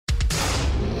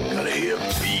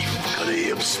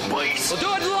spice. We'll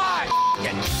do it live.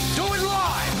 Do it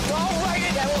live. I'll write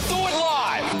it and we'll do it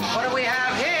live. What do we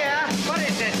have here? What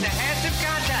is this? The handsome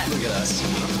contest. Look at us.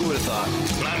 Who would have thought?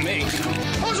 Not me.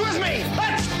 Who's with me?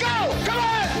 Let's go! Come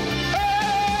on!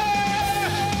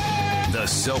 The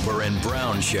Soper and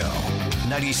Brown Show.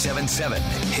 97.7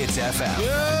 Hits FM.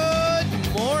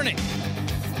 Good morning.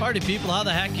 Party people, how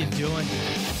the heck you doing?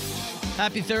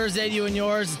 Happy Thursday to you and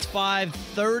yours. It's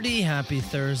 5:30. Happy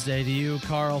Thursday to you,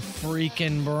 Carl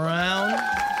freaking Brown.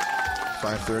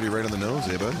 5:30 right on the nose,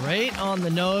 eh, bud? Right on the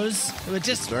nose. It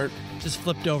just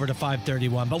flipped over to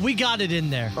 5:31, but we got it in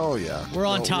there. Oh, yeah. We're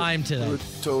on time today. We're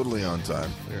totally on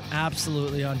time. We're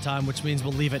absolutely on time, which means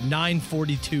we'll leave at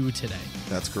 9:42 today.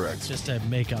 That's correct. Just to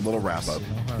make up. A little for us, wrap-up.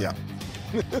 you know? Yeah.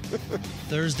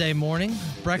 Thursday morning.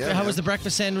 Breakfast. Yeah, How man. was the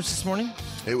breakfast sandwich this morning?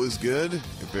 It was good.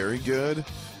 Very good.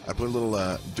 I put a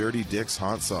little Dirty Dick's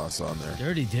hot sauce on there.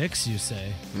 Dirty Dicks, you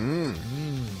say?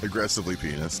 Aggressively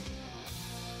penis.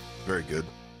 Very good.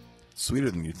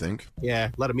 Sweeter than you think. Yeah,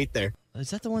 let him eat there.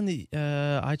 Is that the one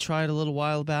that I tried a little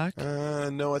while back?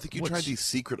 No, I think you Which- tried the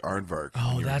Secret Aardvark. when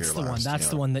Oh, you were that's here the one. last, That's yeah.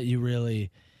 the one that you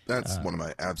really. That's one of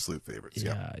my absolute favorites.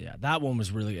 Yeah. Yeah. That one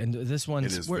was really. And this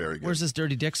one's. It is very good. Where's this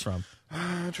Dirty Dicks from?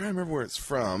 I'm trying to remember where it's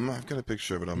from. I've got a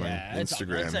picture of it on my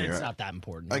Instagram here. It's not that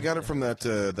important. I got it from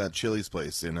that Chili's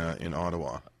place in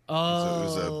Ottawa. Oh, it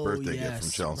was a birthday gift from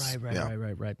yes. Chelsea. Right. Yeah.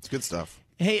 Right. It's good stuff.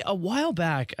 Hey, a while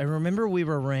back, I remember we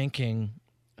were ranking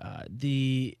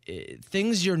the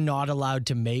things you're not allowed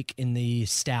to make in the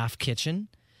staff kitchen.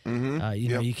 Mm-hmm. You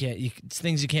know, you can't. It's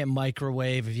things you can't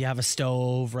microwave if you have a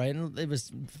stove, right? And it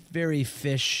was very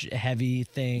fish-heavy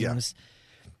things.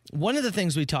 Yeah. One of the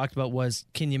things we talked about was,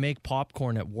 can you make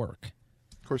popcorn at work?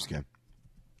 Of course you can.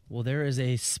 Well, there is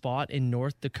a spot in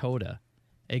North Dakota,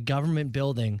 a government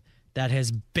building, that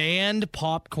has banned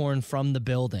popcorn from the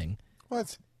building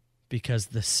What? because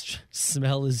the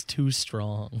smell is too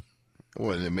strong.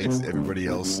 What, it makes everybody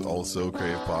else also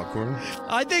crave popcorn?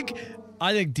 I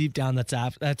think deep down that's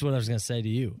what I was going to say to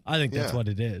you. I think that's Yeah. what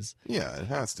it is. Yeah, it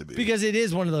has to be. Because it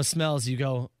is one of those smells you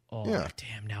go, oh, Yeah.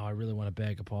 damn, now I really want a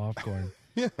bag of popcorn.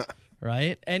 Yeah.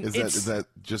 Right? And Is that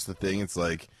just the thing? It's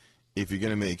like, if you're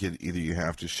going to make it, either you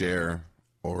have to share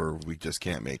or we just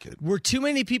can't make it. were too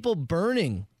many people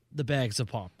burning the bags of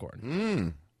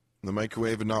popcorn. The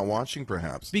microwave and not watching,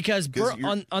 perhaps. Because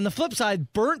on the flip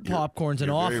side, burnt popcorn's an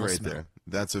You're awful very right smell. there.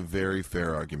 That's a very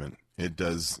fair argument. It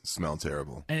does smell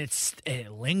terrible. And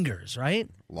it lingers, right?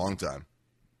 Long time.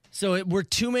 So were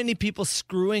too many people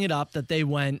screwing it up that they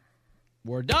went,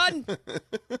 we're done.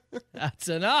 That's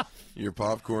enough. Your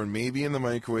popcorn may be in the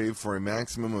microwave for a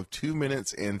maximum of 2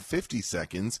 minutes and 50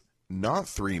 seconds, not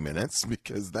 3 minutes,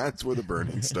 because that's where the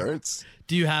burning starts.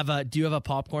 Do you have a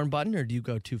popcorn button, or do you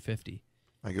go 250?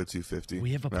 I go 250.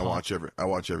 We have a and I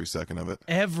watch every second of it.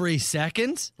 Every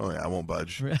second? Oh yeah, I won't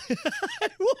budge.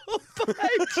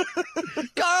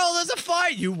 Carl, there's a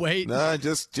fight. You wait. Nah,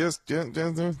 just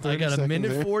I got a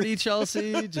minute 40,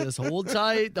 Chelsea. Just hold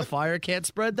tight. The fire can't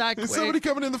spread that quick. There's somebody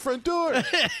coming in the front door.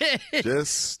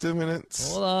 Just a minute.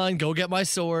 Hold on. Go get my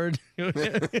sword.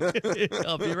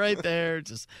 I'll be right there.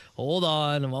 Just hold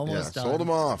on. I'm almost done. Hold them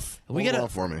off. Hold them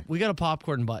off for me. We got a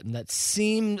popcorn button that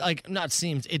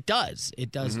it does.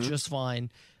 It does Mm-hmm. just fine.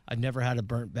 I've never had a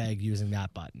burnt bag using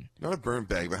that button. Not a burnt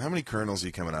bag, but how many kernels are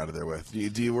you coming out of there with? Do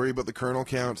you worry about the kernel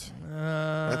count?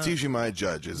 That's usually my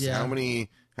judge. Is yeah. how many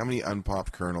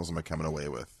unpopped kernels am I coming away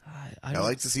with? I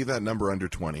like to see that number under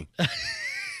 20.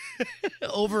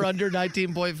 Over under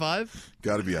 19.5?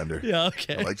 Got to be under. Yeah,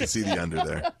 okay. I like to see the under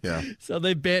there. Yeah. So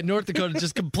they banned North Dakota,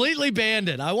 just completely banned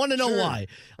it. I want to know why.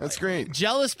 That's great.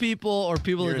 Jealous people or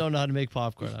people that don't know how to make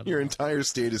popcorn. I don't Your know. entire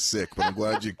state is sick, but I'm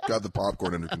glad you got the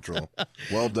popcorn under control.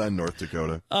 Well done, North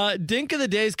Dakota. Dink of the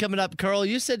Day is coming up. Carl,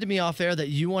 you said to me off air that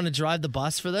you want to drive the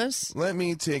bus for this. Let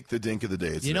me take the dink of the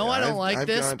day. You know I don't like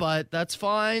this, but that's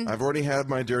fine. I've already had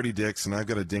my dirty dicks, and I've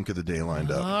got a dink of the day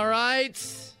lined up. All right.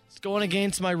 It's going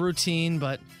against my routine,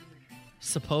 but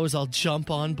suppose I'll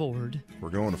jump on board. We're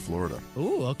going to Florida.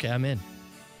 Ooh, okay, I'm in.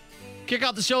 Kick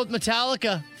off the show with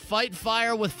Metallica. Fight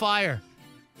fire with fire.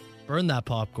 Burn that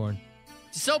popcorn.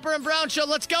 It's the Soper and Brown Show.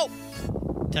 Let's go.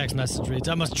 Text message reads,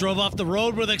 I must drove off the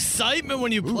road with excitement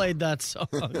when you played that song.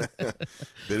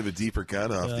 Bit of a deeper cut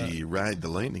off the Ride the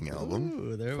Lightning album.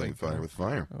 Ooh, there we Fight go. Fire with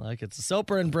Fire. I like it. It's the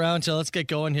Soper and Brown Show. Let's get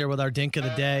going here with our Dink of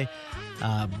the Day.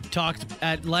 Talked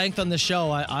at length on the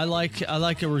show. I like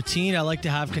a routine. I like to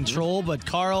have control. But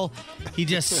Carl, he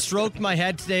just stroked my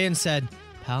head today and said,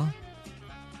 pal,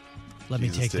 let me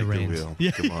Jesus, take the reins.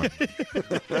 wheel. Come on.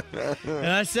 And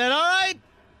I said, all right,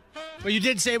 Well, you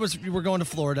did say you were going to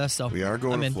Florida, so We are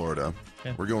going I'm to in. Florida.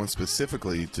 Okay. We're going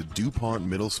specifically to DuPont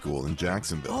Middle School in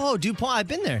Jacksonville. Oh, DuPont. I've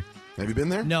been there. Have you been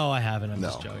there? No, I haven't. I'm No,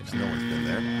 just joking. no one's been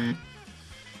there.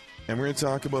 And we're going to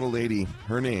talk about a lady.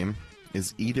 Her name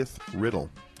is Edith Riddle.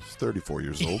 She's 34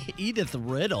 years old. Edith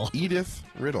Riddle. Edith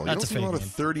Riddle. That's you don't see a lot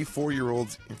fake of 34-year-old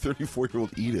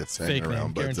Ediths hanging Fake name,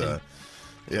 around, but guaranteed.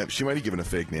 yeah, she might have given a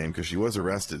fake name because she was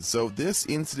arrested. So this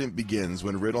incident begins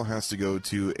when Riddle has to go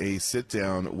to a sit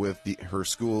down with her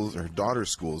daughter's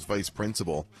school's vice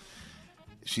principal.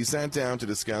 She sat down to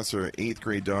discuss her 8th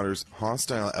grade daughter's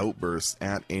hostile outbursts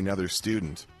at another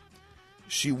student.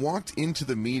 She walked into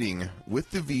the meeting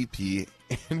with the VP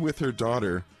and with her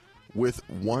daughter with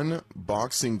one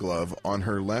boxing glove on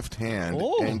her left hand,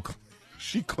 Oh. and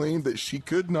she claimed that she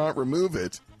could not remove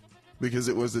it because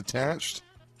it was attached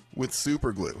with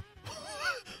super glue.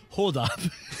 Hold up.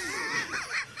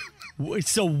 Wait,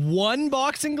 so one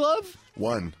boxing glove?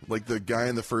 One, like the guy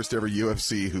in the first ever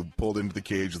UFC who pulled into the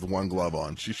cage with one glove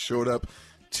on. She showed up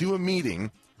to a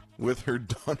meeting with her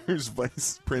daughter's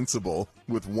vice principal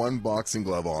with one boxing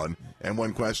glove on, and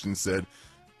one question said,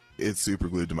 "It's super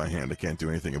glued to my hand. I can't do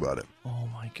anything about it." Oh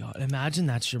my God! Imagine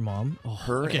that's your mom. Oh,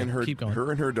 Her okay, and her keep going.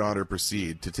 her and her daughter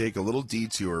proceed to take a little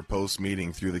detour post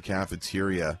meeting through the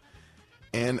cafeteria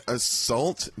and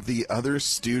assault the other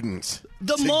student.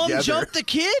 The mom together. jumped the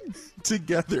kid.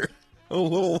 Together. A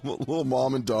little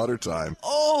mom and daughter time.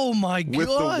 Oh my God! With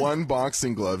the one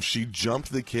boxing glove, she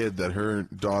jumped the kid that her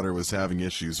daughter was having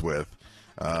issues with.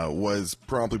 Was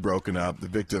promptly broken up. The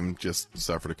victim just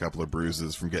suffered a couple of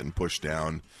bruises from getting pushed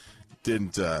down.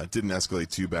 Didn't escalate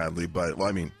too badly, but well,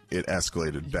 I mean, it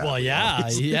escalated badly. Well, yeah,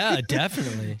 obviously. yeah,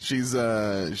 definitely. She's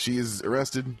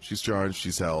arrested. She's charged.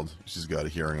 She's held. She's got a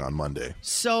hearing on Monday.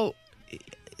 So,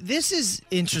 this is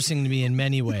interesting to me in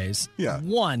many ways. Yeah.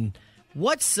 One,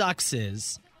 what sucks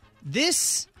is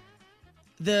this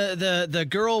the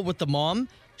girl with the mom.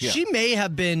 Yeah. She may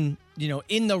have been,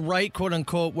 in the right, quote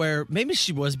unquote, where maybe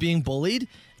she was being bullied,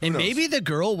 and knows? maybe the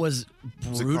girl was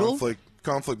It's brutal. a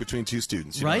conflict between two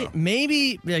students. You Right? don't know.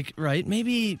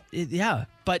 Maybe, yeah.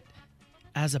 But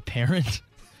as a parent,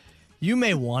 you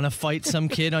may want to fight some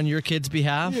kid on your kid's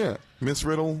behalf. Yeah. Miss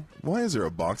Riddle, why is there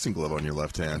a boxing glove on your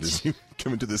left hand as you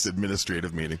come into this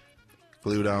administrative meeting?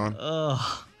 Glued on?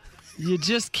 You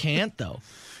just can't, though.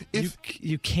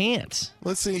 You can't.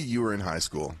 Let's say you were in high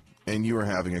school and you were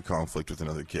having a conflict with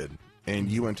another kid, and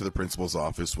you went to the principal's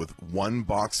office with one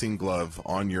boxing glove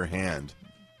on your hand.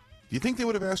 Do you think they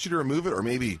would have asked you to remove it, or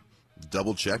maybe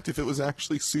double checked if it was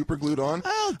actually super glued on?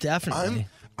 Well, definitely.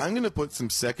 I'm going to put some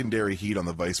secondary heat on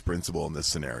the vice principal in this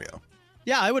scenario.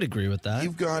 Yeah, I would agree with that.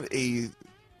 You've got a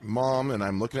mom, and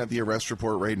I'm looking at the arrest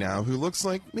report right now, who looks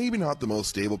like maybe not the most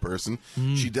stable person.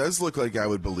 She does look like I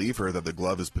would believe her that the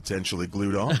glove is potentially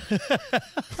glued on.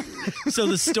 So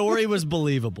the story was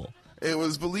believable. It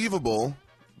was believable,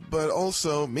 but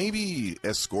also maybe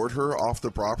escort her off the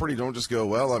property. Don't just go,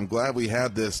 "Well, I'm glad we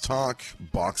had this talk,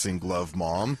 boxing glove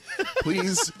mom.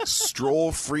 Please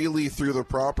stroll freely through the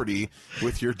property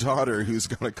with your daughter who's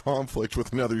got a conflict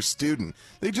with another student."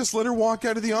 They just let her walk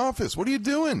out of the office. What are you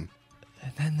doing?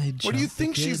 And then they What do you jumped the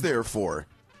think she's kid. there for?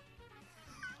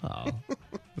 Oh.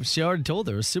 She already told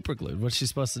her it was super glued. What's she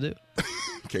supposed to do?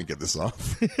 Can't get this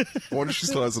off. I wonder if she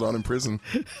still has it on in prison.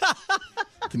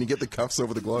 Can you get the cuffs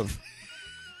over the glove?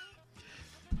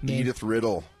 Man. Edith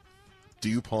Riddle,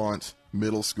 DuPont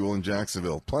Middle School in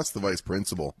Jacksonville, plus the vice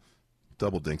principal.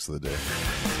 Double dinks of the day.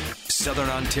 Southern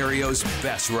Ontario's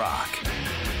best rock.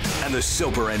 And the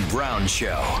Soper and Brown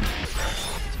Show.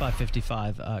 It's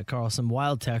 5:55. Carl, some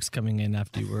wild text coming in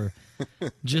after you were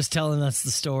just telling us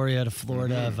the story out of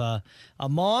Florida of a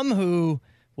mom who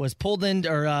was pulled in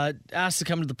or asked to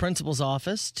come to the principal's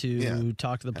office to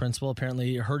talk to the principal.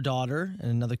 Apparently, her daughter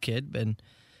and another kid been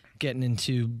getting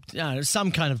into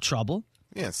some kind of trouble.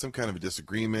 Yeah, some kind of a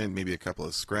disagreement, maybe a couple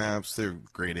of scraps. They're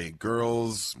grade 8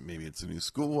 girls. Maybe it's a new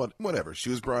school, whatever. She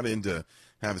was brought in to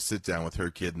have a sit down with her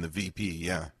kid and the VP,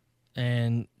 yeah.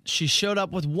 And she showed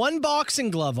up with one boxing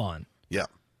glove on. Yeah.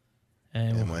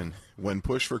 And when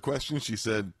pushed for questions, she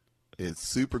said, "It's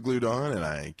super glued on and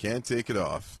I can't take it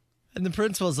off." And the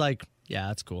principal's like, "Yeah,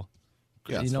 that's cool.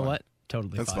 Yeah, you it's know fine. what?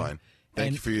 Totally That's fine.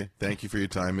 Thank you for your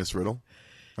time, Miss Riddle.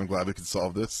 I'm glad we could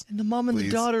solve this. And the mom and the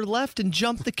Please. daughter left and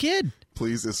jumped the kid.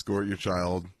 Please escort your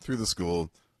child through the school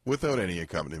without any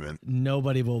accompaniment.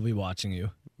 Nobody will be watching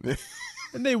you.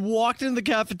 And they walked into the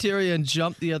cafeteria and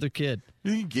jumped the other kid.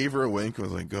 He gave her a wink and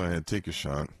was like, "Go ahead, take a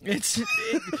shot." It's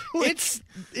It's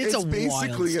a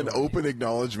basically wild an story. open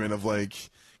acknowledgement of like,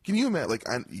 can you imagine?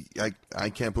 Like, I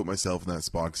can't put myself in that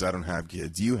spot because I don't have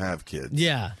kids. You have kids.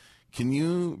 Yeah. Can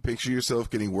you picture yourself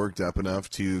getting worked up enough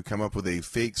to come up with a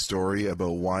fake story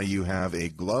about why you have a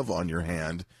glove on your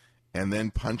hand and then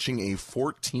punching a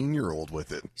 14-year-old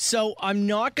with it? So I'm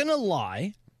not going to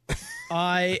lie.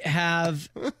 I have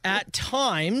at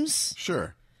times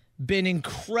Sure. been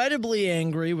incredibly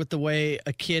angry with the way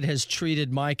a kid has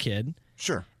treated my kid.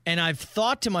 Sure. And I've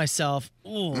thought to myself,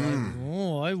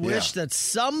 I wish that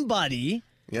somebody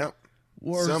Yep.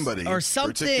 or something,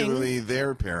 particularly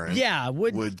their parent,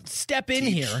 would step in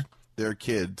teach here. their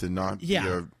kid to not be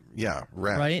a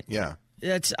rat. Right? Yeah.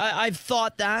 I've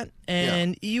thought that,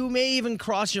 and you may even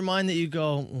cross your mind that you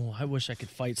go, oh, I wish I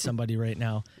could fight somebody right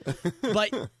now.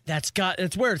 But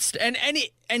it's where it's, and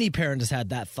any parent has had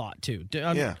that thought too.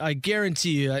 I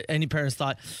guarantee you, any parent's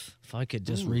thought, if I could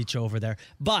just reach over there.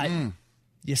 But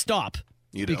you stop.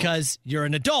 You don't. Because you're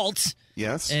an adult.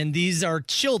 Yes. And these are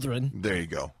children. There you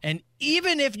go. And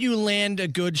even if you land a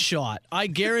good shot, I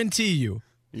guarantee you,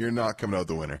 you're not coming out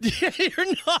the winner.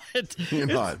 You're not. You're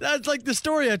not. That's like the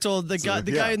story I told the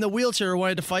guy in the wheelchair who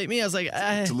wanted to fight me. I was like,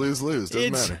 it's a lose-lose.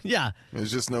 Doesn't matter. Yeah.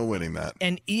 There's just no winning that.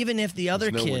 And even if the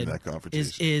other kid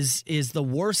is the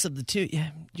worst of the two,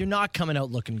 you're not coming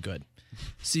out looking good.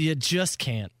 So you just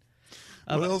can't.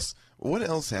 What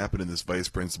else happened in this vice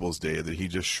principal's day that he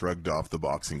just shrugged off the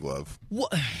boxing glove?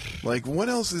 What? Like, what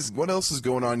else is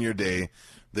going on in your day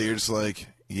that you're just like,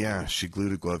 yeah, she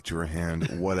glued a glove to her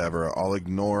hand, whatever. I'll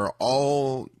ignore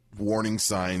all warning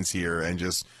signs here and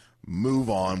just move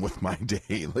on with my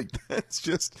day. Like, that's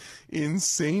just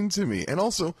insane to me. And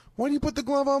also, why do you put the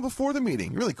glove on before the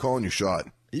meeting? You're really calling your shot.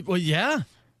 Well, yeah.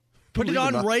 Put it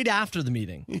on right after the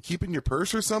meeting. You keep it in your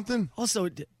purse or something? Also,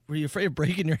 were you afraid of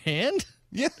breaking your hand?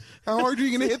 Yeah. How hard are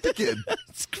you going to hit the kid?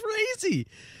 It's crazy.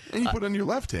 And you put it on your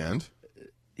left hand.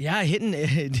 Yeah,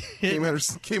 came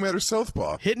at her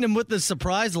southpaw. Hitting him with the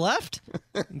surprise left?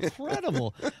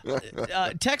 Incredible.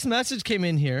 Text message came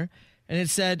in here, and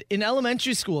it said, in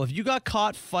elementary school, if you got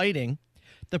caught fighting,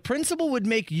 the principal would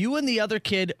make you and the other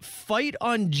kid fight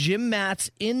on gym mats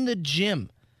in the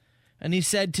gym. And he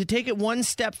said to take it one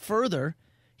step further,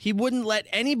 he wouldn't let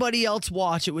anybody else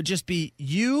watch. It would just be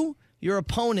you, your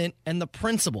opponent, and the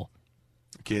principal.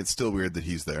 Okay, it's still weird that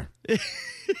he's there.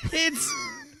 It's...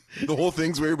 The whole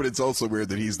thing's weird, but it's also weird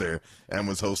that he's there and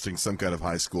was hosting some kind of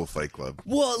high school fight club.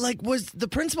 Well, like, was the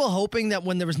principal hoping that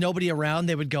when there was nobody around,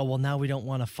 they would go, well, now we don't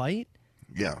want to fight?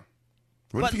 Yeah.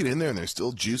 What if you get in there and there's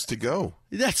still juice to go?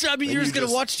 You're just going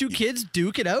to watch two kids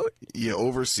duke it out? You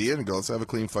oversee it and go, let's have a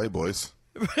clean fight, boys.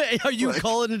 Are you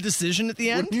calling a decision at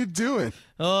the end? What are you doing?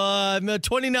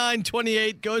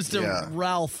 29-28 goes to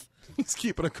Ralph. He's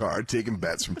keeping a card, taking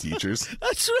bets from teachers.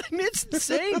 That's what I mean. It's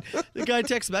insane. The guy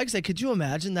texts back and said, could you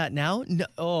imagine that now? No.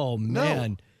 Oh,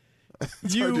 man. No.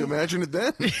 It's hard to imagine it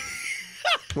then.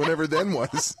 Whenever then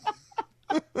was.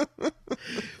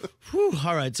 Whew.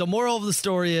 All right. So moral of the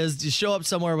story is you show up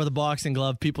somewhere with a boxing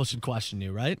glove, people should question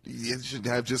you, right? You should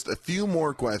have just a few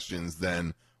more questions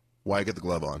than why get the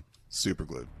glove on? Super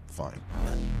glued. Fine.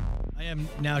 I am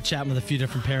now chatting with a few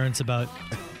different parents about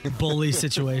bully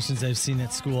situations they've seen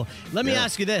at school. Let me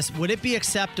ask you this. Would it be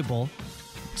acceptable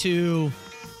to...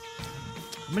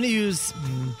 I'm going to use...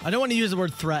 I don't want to use the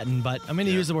word threaten, but I'm going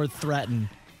to use the word threaten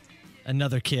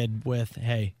another kid with,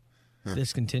 hey, if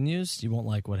this continues, you won't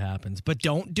like what happens. But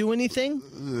don't do anything?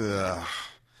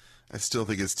 I still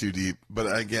think it's too deep.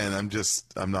 But again,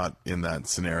 I'm not in that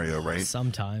scenario, right?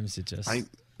 Sometimes it just...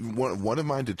 One of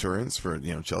my deterrents for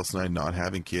Chelsea and I not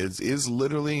having kids is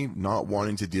literally not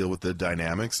wanting to deal with the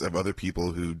dynamics of other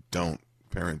people who don't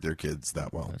parent their kids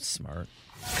that well. That's smart.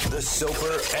 The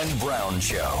Soper and Brown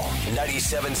Show,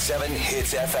 97.7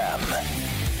 Hits FM.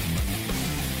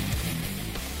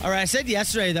 All right, I said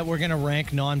yesterday that we're going to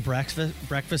rank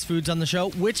non-breakfast foods on the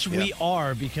show, which we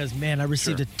are because, man, I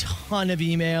received a ton of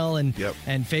email and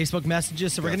Facebook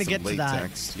messages, so we're going to get to that.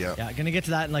 Text, going to get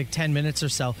to that in like 10 minutes or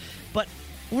so. But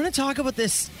I want to talk about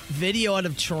this video out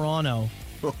of Toronto.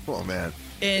 Oh, man.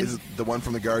 And is it the one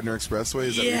from the Gardner Expressway?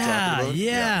 Is that what you're talking about?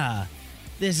 Yeah.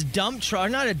 This dump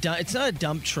truck, it's not a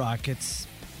dump truck. It is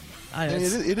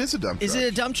a dump truck. Is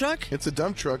it a dump truck? It's a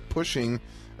dump truck pushing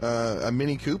a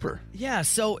Mini Cooper. Yeah,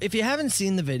 so if you haven't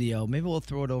seen the video, maybe we'll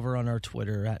throw it over on our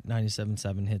Twitter at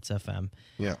 97.7 Hits FM.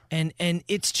 Yeah. And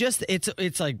it's just,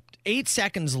 it's like 8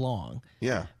 seconds long.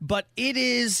 Yeah. But it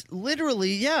is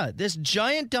literally, this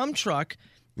giant dump truck.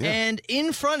 Yeah. And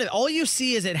in front of it, all you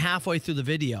see is it halfway through the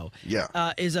video.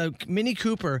 Yeah. Is a Mini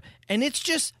Cooper, and it's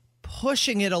just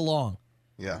pushing it along.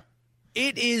 Yeah.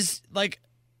 It is like,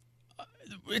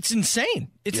 it's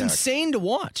insane. It's insane to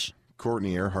watch.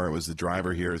 Courtney Earhart was the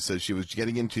driver here. It says she was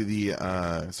getting into the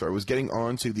was getting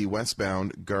onto the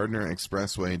westbound Gardner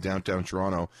Expressway in downtown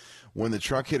Toronto when the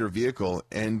truck hit her vehicle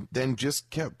and then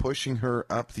just kept pushing her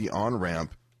up the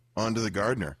on-ramp onto the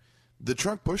Gardner. The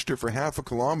truck pushed her for half a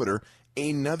kilometer.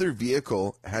 Another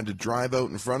vehicle had to drive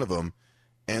out in front of him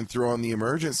and throw on the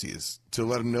emergencies to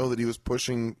let him know that he was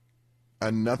pushing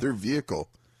another vehicle.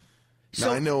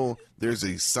 Now, I know there's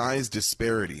a size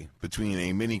disparity between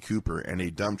a Mini Cooper and a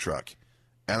dump truck.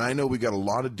 And I know we got a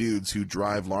lot of dudes who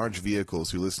drive large vehicles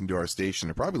who listen to our station.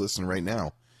 They're probably listening right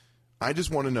now. I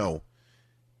just want to know,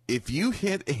 if you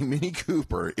hit a Mini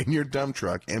Cooper in your dump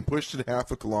truck and pushed it half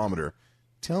a kilometer,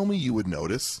 tell me you would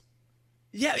notice.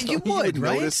 Yeah, you would,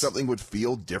 right? Notice something would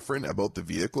feel different about the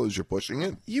vehicle as you're pushing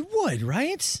it? You would,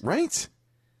 right? Right.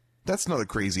 That's not a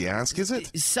crazy ask, is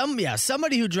it?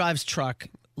 Somebody who drives truck,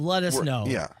 let us know.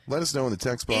 Yeah, let us know in the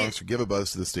text box or give a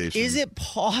buzz to the station. Is it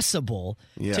possible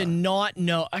to not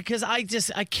know? Because I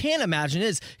can't imagine it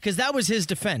is, because that was his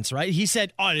defense, right? He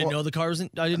said, I didn't know the car was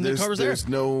there. There's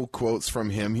no quotes from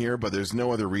him here, but there's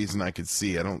no other reason I could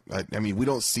see. I mean, we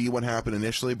don't see what happened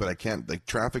initially, but I can't,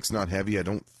 traffic's not heavy. I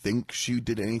don't think she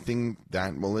did anything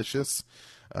that malicious.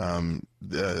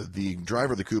 The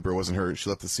driver of the Cooper wasn't hurt. She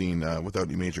left the scene without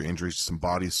any major injuries, just some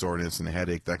body soreness and a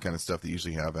headache, that kind of stuff that you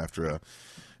usually have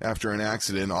after an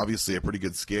accident. Obviously a pretty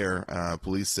good scare.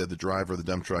 Police said the driver of the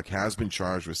dump truck has been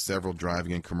charged with several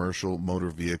driving and commercial motor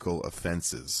vehicle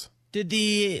offenses. Did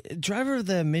the driver of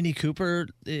the Mini Cooper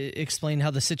explain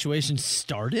how the situation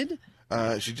started?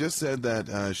 She just said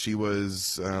that she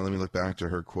was, let me look back to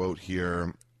her quote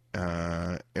here.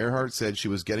 Earhart said she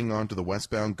was getting onto the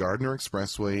westbound Gardner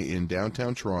Expressway in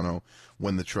downtown Toronto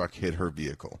when the truck hit her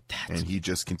vehicle. And he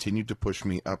just continued to push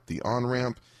me up the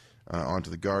on-ramp onto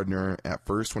the Gardner. At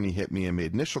first, when he hit me and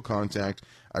made initial contact,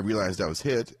 I realized I was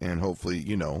hit, and hopefully,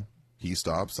 he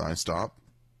stops, I stop,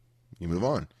 you move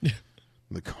on.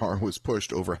 The car was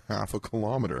pushed over half a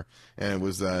kilometer, and it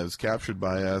was captured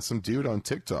by some dude on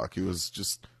TikTok who was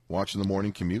just watching the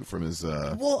morning commute from his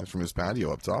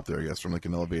patio up top there, I guess, from an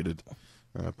elevated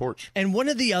porch. And one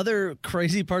of the other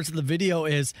crazy parts of the video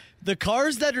is the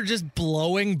cars that are just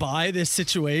blowing by this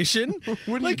situation.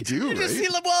 What do you do, you just right?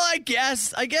 see, well,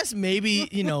 I guess maybe,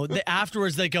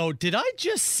 afterwards they go, did I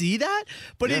just see that?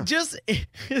 But it just,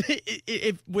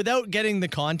 without getting the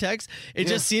context, it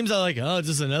just seems like, it's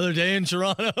just another day in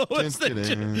Toronto.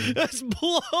 Let's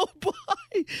blow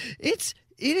by. It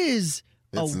is.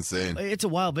 It's insane. It's a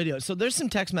wild video. So there's some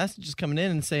text messages coming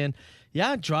in and saying,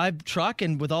 drive truck,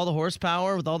 and with all the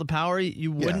horsepower, with all the power,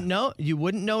 you wouldn't know. You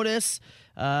wouldn't notice.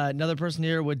 Another person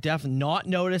here would definitely not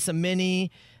notice a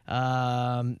Mini.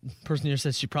 Person here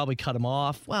says she probably cut him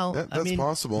off. Well, that's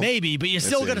possible. Maybe, but you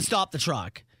still got to stop the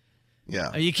truck.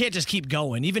 Yeah. You can't just keep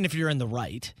going, even if you're in the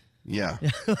right. Yeah.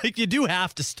 You do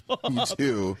have to stop. You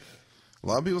do. A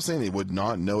lot of people saying they would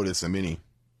not notice a Mini.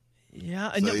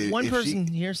 Yeah, so one person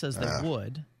here says they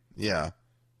would. Yeah,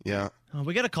 yeah. Oh,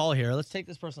 we got a call here. Let's take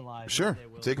this person live. Sure,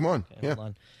 take him on. Okay, hold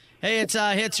on. Hey, it's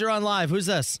Hits. You're on live. Who's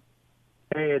this?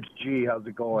 Hey, it's G. How's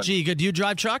it going? G, good. Do you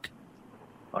drive truck?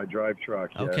 I drive truck.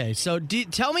 Yeah. Okay, so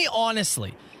tell me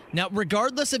honestly. Now,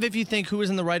 regardless of if you think who was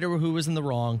in the right or who was in the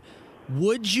wrong,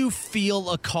 would you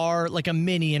feel a car like a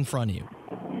Mini in front of you?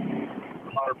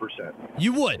 100%.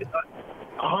 You would.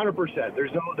 100%.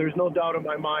 There's no doubt in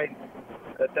my mind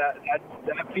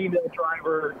that female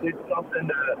driver did something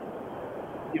to,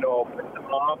 piss them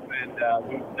off, and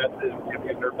that's his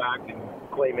getting her back and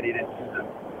claiming he didn't see them.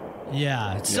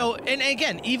 Yeah. So, and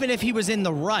again, even if he was in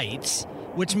the right,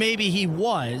 which maybe he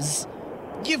was,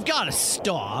 you've got to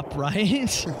stop,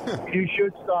 right? You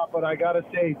should stop, but I got to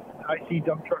say, I see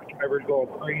dump truck drivers going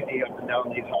crazy up and down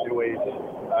these highways.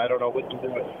 I don't know what to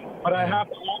do. But I have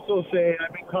to also say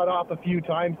I've been cut off a few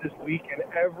times this week, and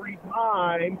every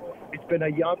time it's been a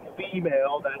young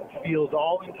female that feels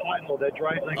all entitled, that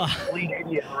drives like a complete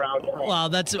idiot around. Well,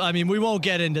 we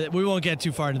won't get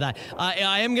too far into that.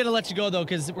 I am going to let you go, though,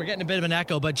 because we're getting a bit of an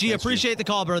echo. But, Gee, appreciate the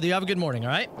call, brother. You have a good morning,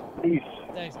 all right? Peace.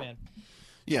 Thanks, man.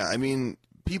 Yeah,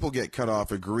 people get cut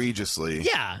off egregiously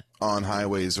on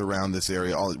highways around this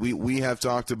area. We have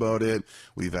talked about it.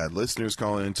 We've had listeners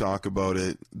call in and talk about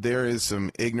it. There is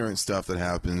some ignorant stuff that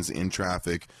happens in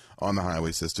traffic on the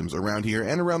highway systems around here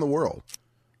and around the world.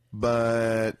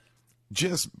 But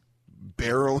just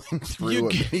barreling through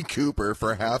a Mini Cooper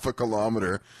for half a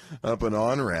kilometer up an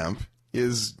on-ramp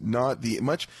is not the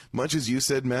much as you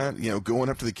said, Matt, going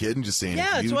up to the kid and just saying,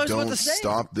 you don't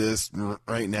stop this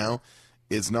right now.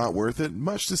 It's not worth it.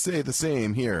 Much to say the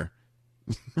same here.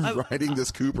 Riding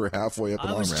this Cooper halfway up an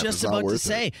on-ramp is not worth it. I was just about to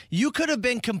say, you could have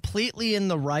been completely in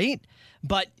the right,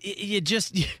 but you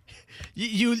just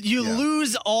you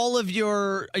lose all of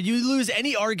you lose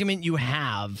any argument you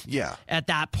have at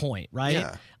that point, right?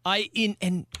 Yeah.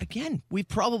 And again, we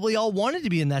probably all wanted to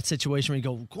be in that situation where you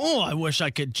go, oh, I wish I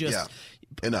could just. Yeah.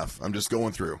 Enough. I'm just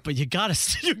going through. But you gotta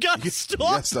stop. You gotta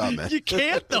stop, man. You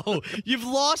can't though. You've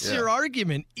lost your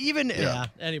argument.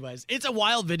 Anyways, it's a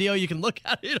wild video. You can look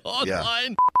at it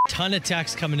online. Ton of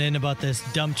texts coming in about this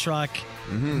dump truck,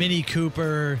 Mini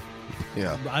Cooper.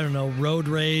 Yeah. I don't know, road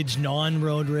rage,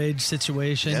 non-road rage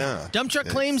situation. Yeah. Dump truck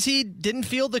claims he didn't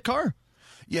feel the car.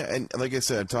 Yeah, and like I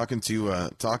said, talking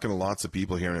to lots of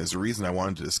people here, and there's a reason I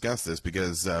wanted to discuss this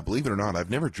because, believe it or not, I've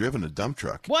never driven a dump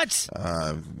truck. What?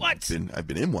 What? I've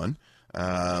been in one.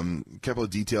 A couple of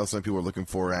details some people are looking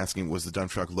for, asking, was the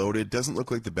dump truck loaded? Doesn't look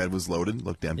like the bed was loaded.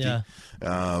 Looked empty. Yeah.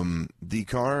 The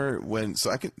car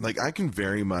I can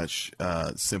very much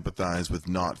sympathize with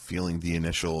not feeling the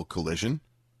initial collision.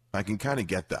 I can kind of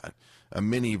get that. A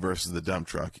Mini versus the dump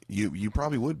truck, you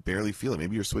probably would barely feel it.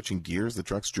 Maybe you're switching gears, the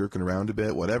truck's jerking around a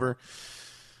bit, whatever.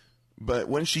 But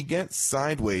when she gets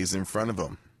sideways in front of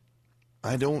him,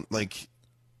 I don't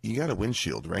you got a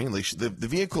windshield, right? Like the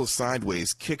vehicle's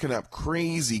sideways, kicking up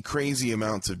crazy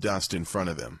amounts of dust in front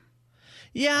of him.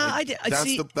 Yeah,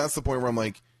 that's the point where I'm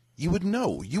like, you would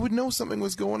know something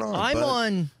was going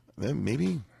on.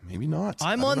 Maybe not.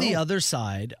 I'm on the other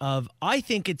side of, I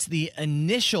think it's the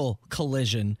initial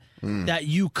collision that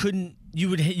you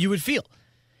would feel.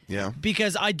 Yeah.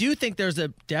 Because I do think there's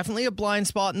definitely a blind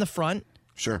spot in the front.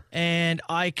 Sure. And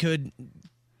I could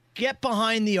get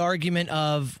behind the argument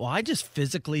of, well, I just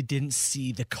physically didn't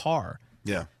see the car.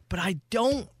 Yeah. But I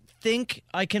don't think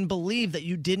I can believe that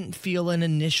you didn't feel an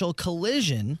initial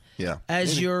collision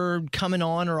as you're coming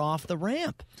on or off the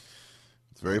ramp.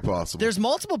 Very possible. There's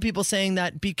multiple people saying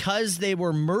that because they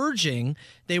were merging,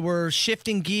 they were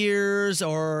shifting gears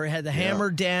or had the hammer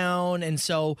down, and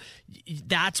so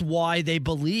that's why they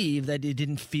believe that it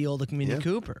didn't feel the Mini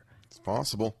Cooper. It's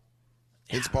possible.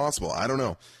 Yeah. It's possible. I don't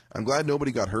know. I'm glad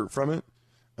nobody got hurt from it.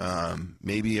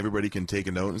 Maybe everybody can take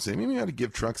a note and say, maybe we got to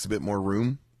give trucks a bit more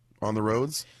room on the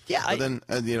roads. Yeah. But then,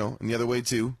 and the other way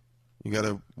too, you got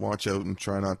to watch out and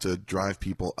try not to drive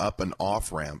people up and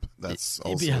off ramp. That's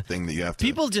also a thing that you have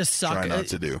to try not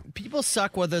to do. People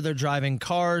suck whether they're driving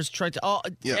cars.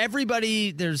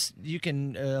 Everybody, you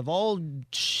can of all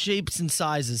shapes and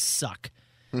sizes suck.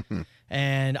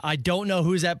 And I don't know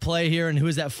who's at play here and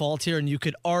who's at fault here, and you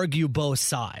could argue both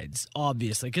sides,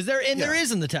 obviously, because there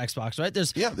is in the text box, right?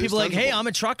 There's people like, hey, I'm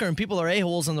a trucker, and people are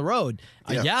a-holes on the road.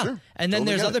 Sure. And then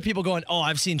there's other people going, oh,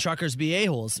 I've seen truckers be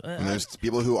a-holes. And there's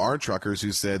people who are truckers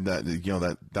who said that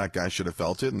that guy should have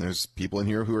felt it, and there's people in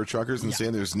here who are truckers and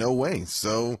saying there's no way.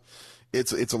 So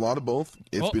it's a lot of both.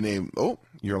 It's been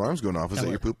your alarm's going off. Is that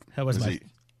your poop?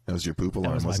 That was your poop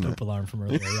alarm, wasn't it? That was my poop alarm from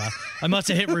earlier, yeah. I must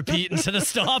have hit repeat instead of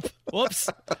stop. Whoops.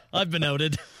 I've been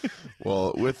outed.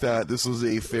 Well, with that, this was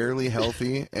a fairly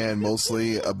healthy and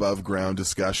mostly above ground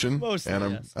discussion.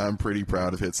 I'm pretty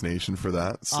proud of Hits Nation for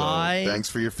that. So thanks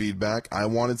for your feedback. I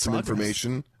wanted some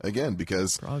information, again,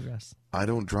 because I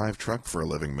don't drive truck for a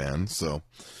living, man. So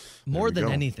more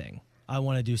than anything, I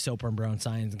want to do Soper and Brown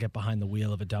signs and get behind the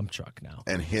wheel of a dump truck now.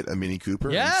 And hit a Mini Cooper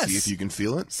and see if you can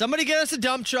feel it? Somebody get us a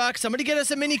dump truck. Somebody get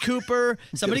us a Mini Cooper.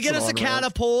 Somebody get us a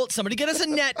catapult. Somebody get us a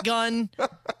net gun.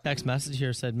 Text message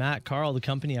here said, Matt, Carl, the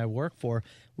company I work for,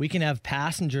 we can have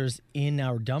passengers in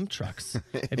our dump trucks.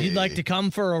 If you'd like to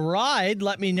come for a ride,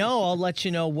 let me know. I'll let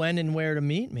you know when and where to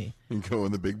meet me. You go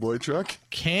in the big boy truck?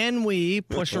 Can we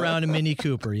push around a Mini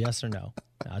Cooper? Yes or no?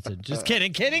 Just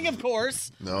kidding. Kidding, of course.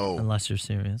 No. Unless you're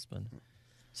serious, but...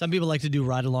 Some people like to do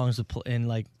ride-alongs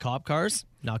in cop cars.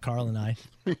 Not Carl and I.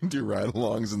 We can do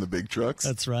ride-alongs in the big trucks.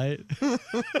 That's right.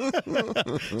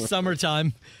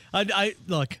 Summertime. I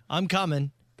look, I'm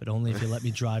coming, but only if you let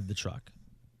me drive the truck.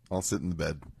 I'll sit in the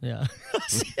bed. Yeah.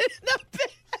 Sit in the bed.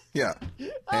 Yeah.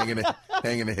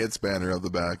 Hanging a hits banner out the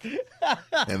back.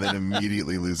 And then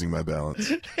immediately losing my balance.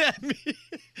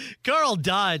 Carl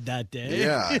died that day.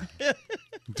 Yeah.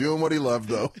 Doing what he loved,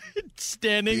 though.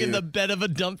 Standing in the bed of a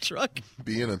dump truck.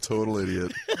 Being a total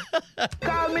idiot.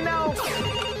 Call me now.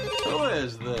 Who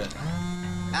is this?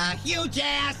 A huge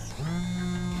ass.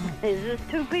 Is this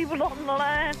two people on the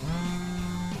line?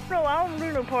 No, I don't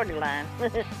do no party line.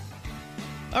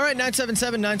 All right,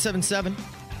 977-977. You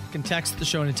can text the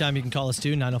show anytime. You can call us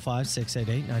too,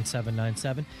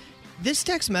 905-688-9797. This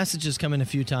text message has come in a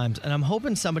few times, and I'm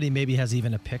hoping somebody maybe has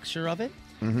even a picture of it.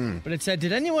 Mm-hmm. But it said,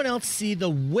 did anyone else see the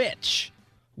witch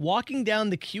walking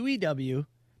down the QEW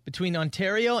between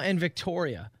Ontario and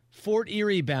Victoria, Fort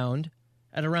Erie bound,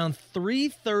 at around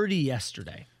 3:30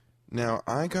 yesterday? Now,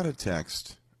 I got a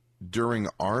text during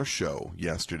our show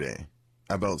yesterday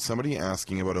about somebody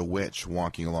asking about a witch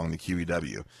walking along the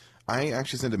QEW. I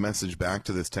actually sent a message back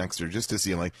to this texter just to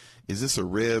see, like, is this a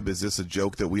rib? Is this a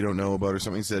joke that we don't know about or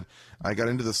something? He said, I got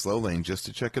into the slow lane just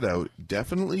to check it out.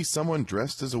 Definitely someone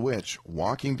dressed as a witch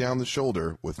walking down the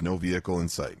shoulder with no vehicle in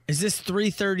sight. Is this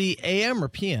 3:30 a.m. or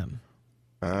p.m.?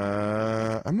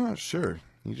 I'm not sure.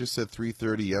 He just said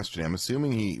 3:30 yesterday. I'm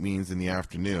assuming he means in the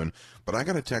afternoon. But I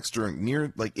got a text during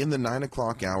in the 9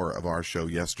 o'clock hour of our show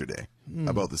yesterday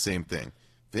about the same thing.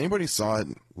 If anybody saw it,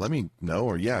 let me know.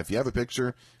 Or if you have a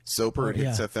picture, Soper at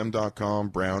hitsfm.com,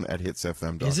 Brown at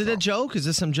hitsfm.com. Is it a joke? Is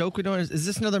this some joke we don't? Is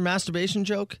this another masturbation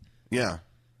joke? Yeah.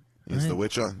 Is the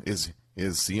witch on? Is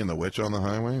seeing the witch on the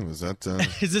highway? Was that?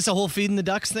 Is this a whole feeding the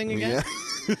ducks thing again?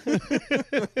 Yeah.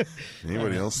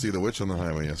 Anybody else see the witch on the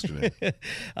highway yesterday?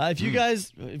 If you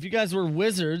guys were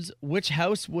wizards, which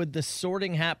house would the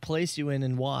Sorting Hat place you in,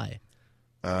 and why?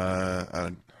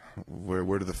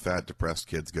 Where do the fat, depressed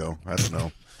kids go? I don't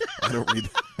know. I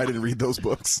didn't read those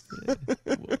books.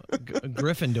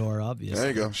 Gryffindor, obviously. There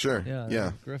you go. Sure.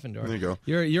 Yeah. Gryffindor. There you go.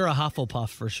 You're a Hufflepuff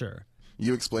for sure.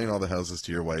 You explain all the houses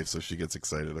to your wife so she gets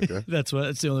excited, okay? That's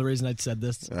the only reason I said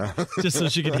this. Just so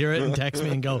she could hear it and text me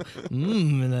and go,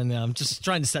 and then I'm just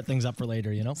trying to set things up for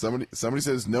later, you know? Somebody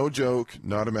says, no joke,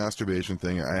 not a masturbation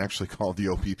thing. I actually called the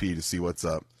OPP to see what's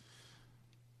up.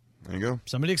 There you go.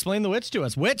 Somebody explain the witch to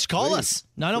us. Witch, call us.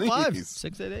 905 Please.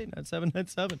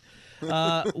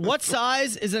 688-9797. What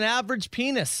size is an average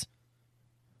penis?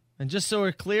 And just so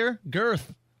we're clear,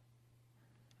 girth.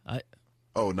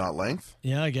 Not length?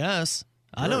 Yeah, I guess.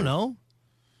 I don't know.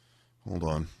 Hold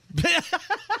on.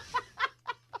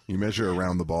 You measure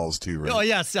around the balls too, right? Oh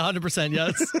yes, 100%.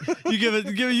 Yes. You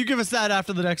give us that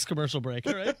after the next commercial break.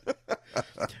 All right.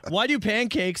 Why do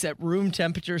pancakes at room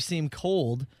temperature seem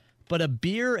cold, but a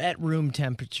beer at room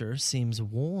temperature seems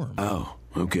warm? Oh,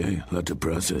 okay. Lot to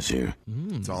process here.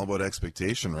 It's all about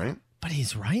expectation, right? But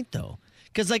he's right though.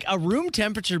 Because, like, a room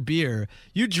temperature beer,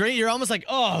 you drink, you're almost like,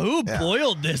 oh, who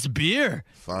boiled this beer?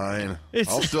 Fine.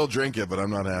 I'll still drink it, but I'm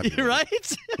not happy. You're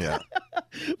right? Yeah.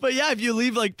 But, yeah, if you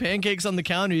leave, like, pancakes on the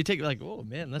counter, you take it like, oh,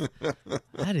 man,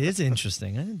 that is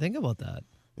interesting. I didn't think about that.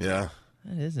 Yeah.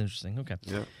 That is interesting. Okay.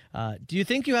 Yeah. Do you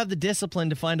think you have the discipline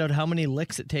to find out how many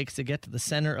licks it takes to get to the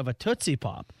center of a Tootsie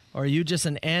Pop? Or are you just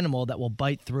an animal that will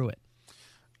bite through it?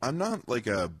 I'm not like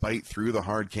a bite through the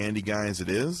hard candy guy as it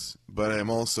is, but I'm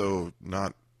also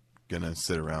not going to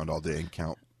sit around all day and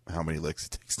count how many licks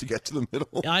it takes to get to the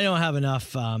middle. I don't have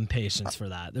enough patience for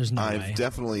that. There's no way. I've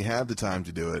definitely had the time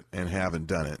to do it and haven't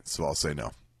done it, so I'll say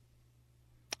no.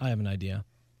 I have an idea.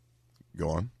 Go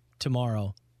on.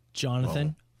 Tomorrow,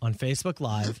 Jonathan on Facebook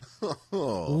Live,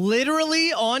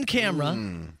 literally on camera,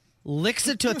 licks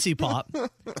a Tootsie Pop,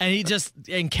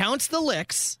 and counts the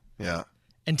licks. Yeah.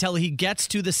 Until he gets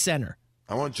to the center.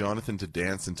 I want Jonathan to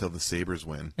dance until the Sabres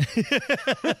win.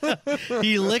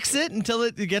 He licks it until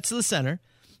it gets to the center.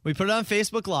 We put it on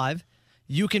Facebook Live.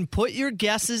 You can put your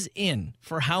guesses in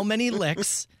for how many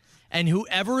licks, and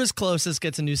whoever is closest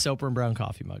gets a new Soper and Brown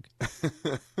coffee mug.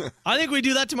 I think we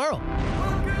do that tomorrow.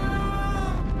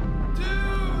 Welcome to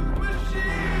the machine.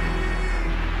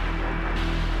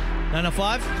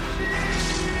 905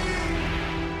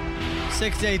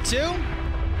 682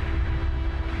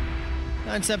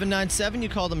 9797. You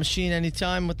call the machine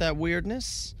anytime with that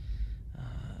weirdness.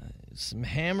 Some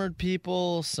hammered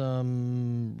people,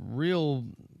 some real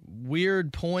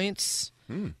weird points.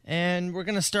 And we're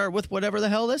going to start with whatever the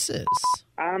hell this is.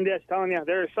 I'm just telling you,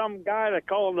 there's some guy that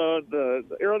called the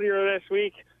earlier this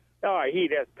week. Oh, he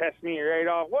just pissed me right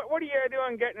off. What are you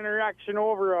doing getting an erection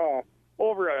over a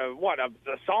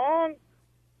song?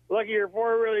 Look at your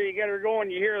four-wheeler, you get her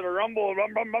going, you hear the rumble,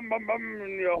 bum, bum, bum, bum, bum,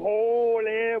 and you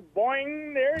holy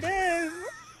boing, there it is.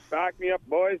 Back me up,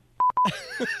 boys.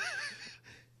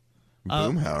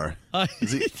 Boomhauer.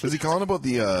 Was he calling about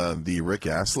the Rick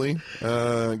Astley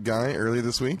guy earlier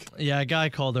this week? Yeah, a guy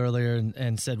called earlier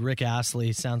and said Rick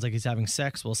Astley sounds like he's having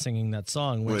sex while singing that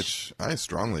song. Which I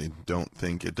strongly don't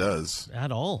think it does.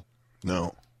 At all.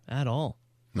 No. At all.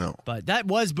 No. But that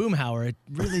was Boomhauer. It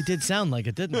really did sound like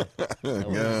it, didn't it?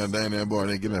 Yeah, damn that boy,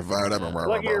 they get me fired up.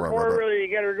 Look at your four-wheeler, you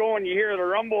get her going, you hear the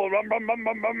rumble, bum, bum, bum,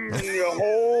 bum, bum, and you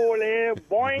holy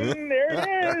boing,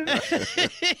 there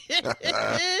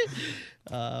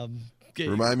it is.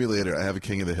 Remind me later, I have a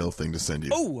King of the Hill thing to send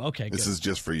you. Oh, okay, This good. is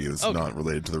just for you. It's not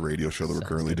related to the radio show that we're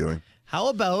currently doing. How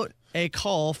about a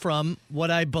call from what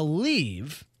I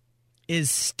believe is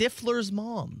Stifler's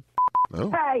mom? Oh.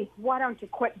 Hey, why don't you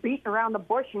quit beating around the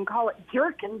bush and call it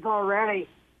Jerkins already?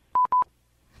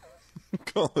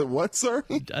 Call it what, sorry?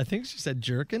 I think she said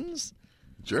Jerkins.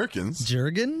 Jerkins?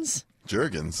 Jergens?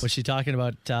 Jergens. Was she talking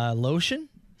about lotion?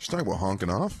 She's talking about honking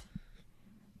off?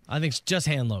 I think it's just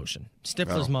hand lotion.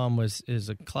 Stifler's Oh. mom is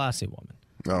a classy woman.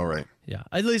 All right. Yeah,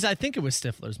 at least I think it was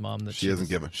Stifler's mom that She doesn't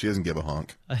give a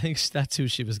honk. I think that's who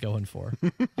she was going for.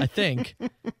 I think.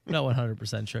 Not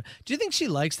 100% sure. Do you think she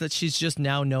likes that she's just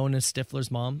now known as Stifler's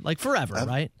mom? Like forever,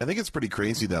 right? I think it's pretty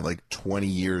crazy that like 20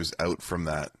 years out from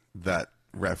that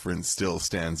reference still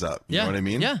stands up. You know what I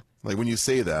mean? Yeah. Like when you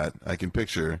say that, I can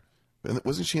picture.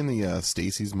 Wasn't she in the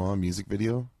Stacy's Mom music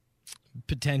video?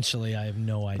 Potentially, I have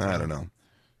no idea. I don't know.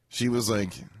 She was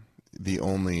like the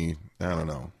only, I don't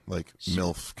know, like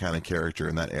MILF kind of character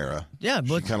in that era. Yeah,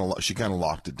 but she kind of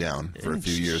locked it down for a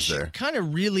few years there. Kind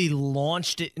of really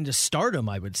launched it into stardom,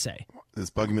 I would say. It's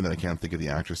bugging me that I can't think of the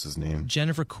actress's name.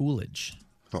 Jennifer Coolidge.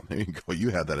 Oh, there you go. You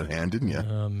had that at hand, didn't you?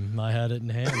 I had it in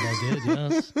hand. I did,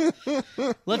 yes.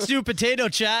 Let's do potato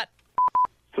chat.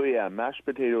 So yeah, mashed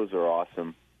potatoes are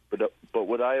awesome, but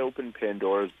would I open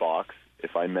Pandora's box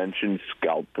if I mentioned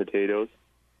scalloped potatoes?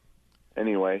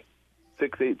 Anyway,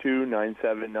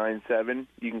 682-9797.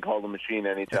 You can call the machine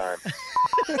anytime.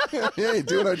 Hey,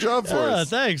 doing our job for us.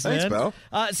 Thanks, man. Pal.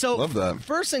 So love that.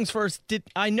 First things first.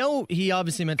 I know he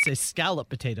obviously meant to say scallop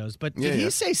potatoes, but did he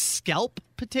say scalp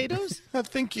potatoes? I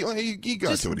think he got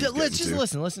to what he's Let's getting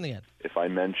just to. listen again. If I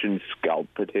mentioned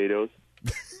scalloped potatoes.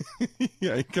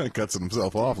 Yeah, he kind of cuts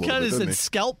himself off a little Kind bit, of doesn't said he?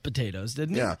 scalp potatoes,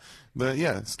 didn't he? Yeah, but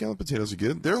yeah, scalloped potatoes are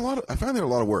good. I find they're a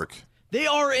lot of work. They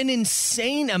are an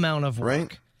insane amount of work.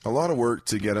 Right? A lot of work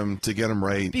to get them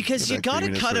right. Because get you that got to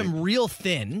creaminess cut right. them real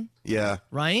thin. Yeah.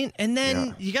 Right? And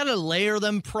then you got to layer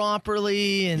them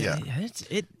properly. And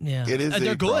It is and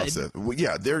they're a good. process. Well,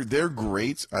 yeah, they're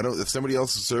great. I don't. If somebody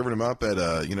else is serving them up at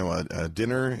a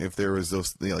dinner, if there was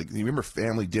those you remember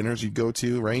family dinners you'd go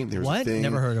to, right? There's What? a thing.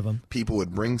 Never heard of them. People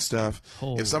would bring stuff.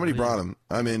 If somebody brought them,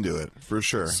 I'm into it for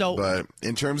sure. So- but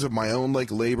in terms of my own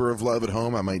labor of love at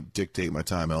home, I might dictate my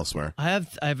time elsewhere. I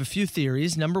have a few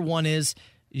theories. Number one is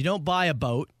you don't buy a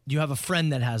boat. You have a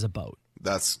friend that has a boat.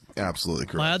 That's absolutely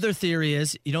correct. My other theory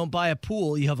is you don't buy a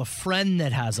pool. You have a friend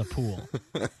that has a pool.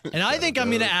 And I think I'm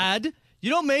going to add, you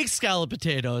don't make scallop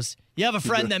potatoes. You have a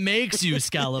friend that makes you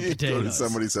scallop You go to potatoes.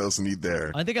 somebody's house and eat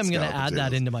there. I think I'm going to add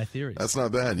that into my theories. That's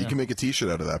not bad. You can make a T-shirt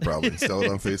out of that probably. Sell it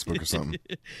on Facebook or something.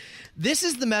 This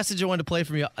is the message I wanted to play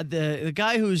from you. The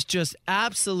guy who's just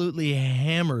absolutely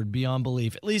hammered beyond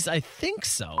belief. At least I think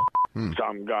so.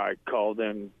 Some guy called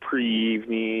in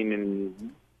pre-evening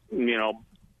and,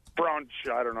 brunch.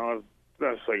 I don't know if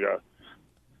that's like a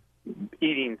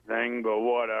eating thing, but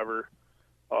whatever.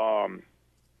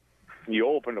 You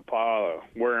opened a pile of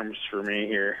worms for me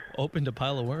here. Opened a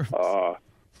pile of worms.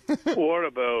 What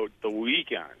about the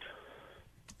weekend?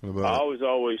 I was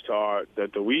always taught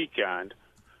that the weekend,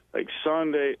 like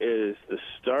Sunday, is the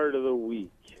start of the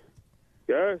week.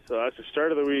 Yeah, so that's the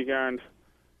start of the weekend,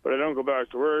 but I don't go back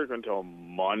to work until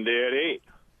Monday at 8.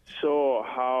 So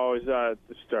how is that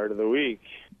the start of the week?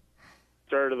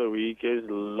 Start of the week is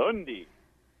Lundy,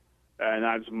 and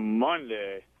that's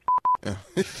Monday.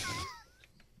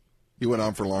 He went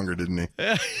on for longer, didn't he?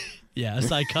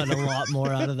 Yes, I cut a lot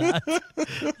more out of that.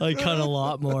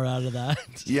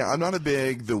 Yeah, I'm not a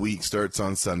big the week starts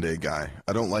on Sunday guy.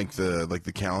 I don't like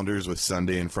the calendars with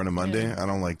Sunday in front of Monday. Yeah. I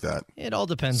don't like that. It all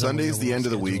depends on Sunday's when the your end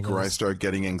of the work week schedule where I is. start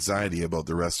getting anxiety about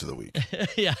the rest of the week.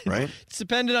 Yeah. Right? It's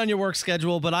dependent on your work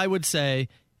schedule, but I would say,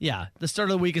 yeah, the start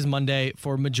of the week is Monday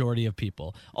for majority of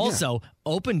people. Also,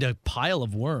 opened a pile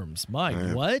of worms. What?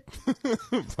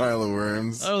 Pile of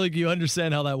worms. I don't think you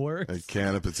understand how that works. A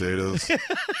can of potatoes.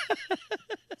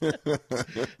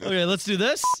 Okay, let's do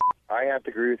this. I have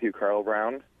to agree with you, Carl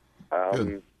Brown.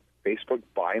 Facebook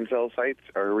buy and sell sites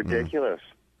are ridiculous.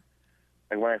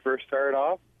 Like when I first started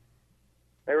off,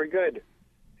 they were good.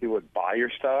 People would buy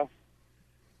your stuff,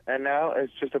 and now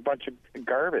it's just a bunch of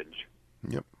garbage.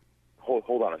 Yep.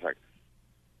 Hold on a second.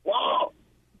 Wow!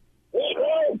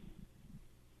 Meatloaf!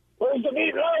 Where's the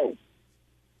meatloaf?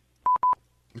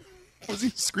 Was he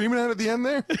screaming out at the end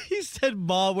there? He said,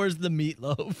 "Ma, where's the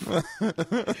meatloaf?"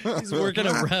 He's working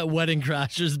a Wedding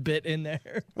Crashers bit in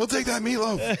there. We'll take that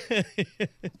meatloaf.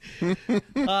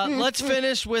 Let's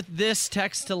finish with this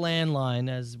text to landline,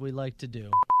 as we like to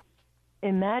do.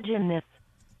 Imagine this.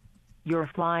 You're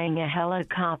flying a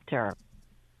helicopter.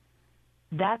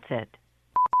 That's it.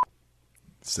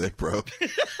 Sick, bro.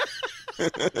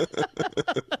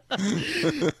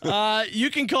 You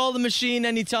can call the machine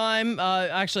anytime.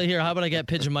 Actually, here, how about I get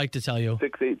Pigeon Mike to tell you?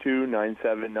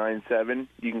 682-9797.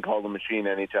 You can call the machine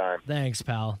anytime. Thanks,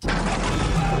 pal.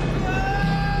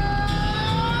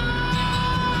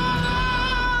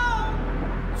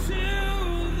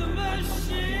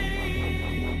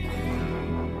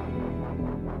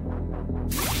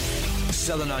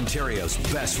 Southern Ontario's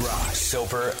best rock.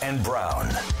 Soper and Brown.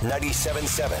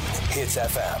 97.7 Hits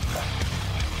FM.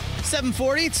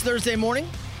 7:40. It's Thursday morning.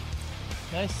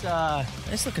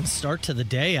 Nice looking start to the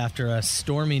day after a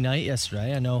stormy night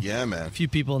yesterday. I know a few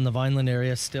people in the Vineland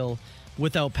area still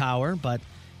without power, but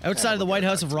outside of the White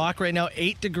House of Rock right now,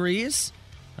 8 degrees.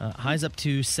 Highs up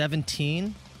to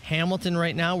 17. Hamilton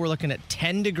right now, we're looking at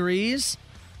 10 degrees.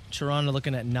 Toronto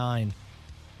looking at 9.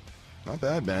 Not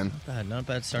bad, man. Not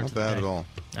bad start to the day. Not bad at all.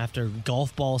 After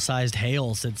golf ball-sized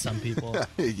hail, said some people.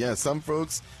 Yeah, some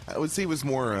folks, I would say it was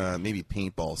more maybe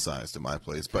paintball-sized at my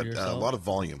place, but a lot of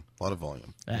volume.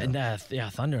 Thunder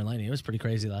and lightning. It was pretty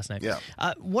crazy last night. Yeah.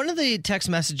 One of the text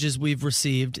messages we've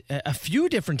received a few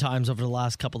different times over the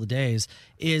last couple of days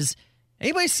is,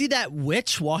 anybody see that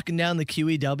witch walking down the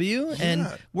QEW? Yeah.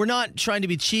 And we're not trying to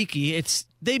be cheeky.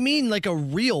 They mean like a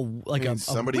real,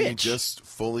 somebody witch. just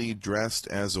fully dressed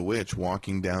as a witch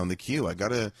walking down the queue. I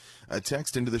got a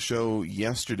text into the show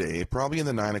yesterday, probably in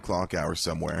the 9 o'clock hour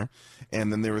somewhere,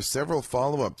 and then there were several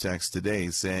follow-up texts today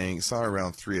saying, saw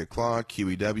around 3 o'clock,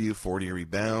 QEW, 40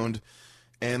 rebound,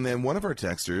 and then one of our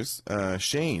texters,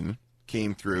 Shane,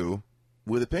 came through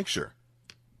with a picture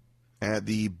at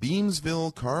the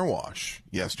Beamsville car wash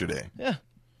yesterday. Yeah.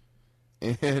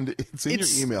 And it's in your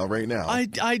email right now.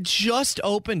 I just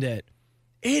opened it.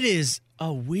 It is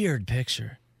a weird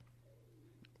picture.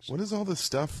 What is all the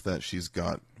stuff that she's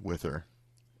got with her?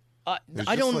 There's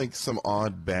I don't like some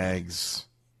odd bags.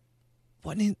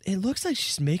 What? It looks like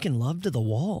she's making love to the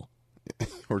wall.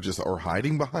 or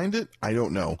hiding behind it? I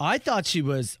don't know. I thought she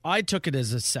was. I took it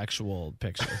as a sexual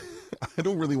picture. I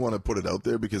don't really want to put it out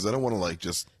there because I don't want to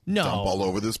just dump all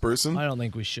over this person. I don't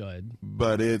think we should.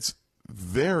 But it's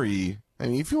very... I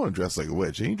mean, if you want to dress like a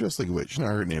witch, you dress like a witch. You're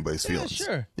not hurting anybody's feelings.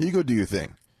 Sure. You go do your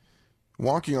thing.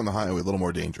 Walking on the highway, a little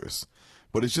more dangerous.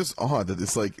 But it's just odd that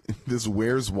it's like this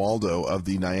Where's Waldo of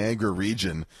the Niagara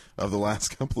region of the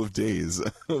last couple of days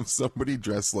of somebody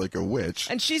dressed like a witch.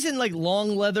 And she's in like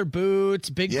long leather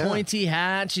boots, big pointy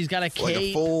hat. She's got a cape. Like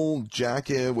a full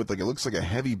jacket with it looks like a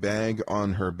heavy bag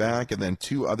on her back and then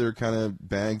 2 other kind of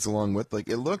bags along with.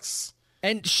 It looks...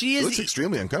 And it looks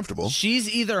extremely uncomfortable. She's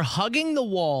either hugging the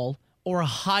wall or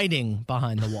hiding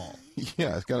behind the wall.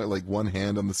 Yeah, it's got one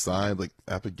hand on the side,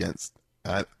 up against.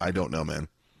 I don't know, man.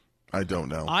 I don't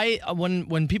know.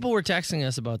 When people were texting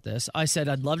us about this, I said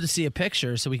I'd love to see a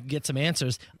picture so we can get some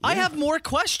answers. Yeah. I have more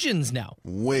questions now.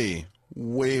 Way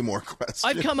more questions.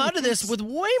 I've come out of this with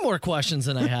way more questions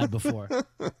than I had before.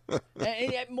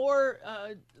 And yet more,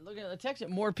 looking at the text,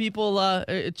 more people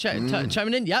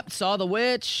chiming in. Yep, saw the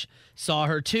witch. Saw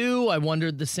her too. I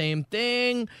wondered the same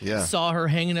thing. Yeah. Saw her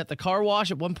hanging at the car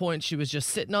wash. At one point, she was just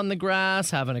sitting on the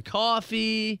grass having a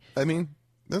coffee. I mean,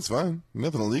 that's fine.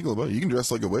 Nothing illegal about it. You can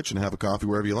dress like a witch and have a coffee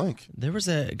wherever you like. There was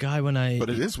a guy but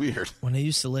it is weird. When I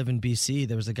used to live in BC,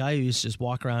 there was a guy who used to just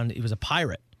walk around. He was a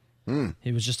pirate.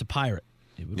 He was just a pirate.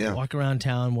 He would walk around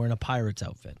town wearing a pirate's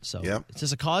outfit. So it's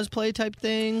just a cosplay type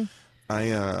thing.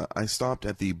 I stopped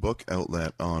at the book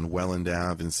outlet on Welland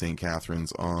Ave in St.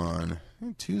 Catharines on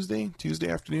Tuesday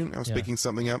afternoon. I was picking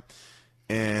something up,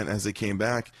 and as I came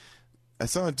back, I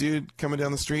saw a dude coming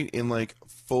down the street in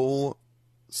full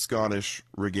Scottish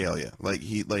regalia.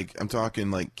 I'm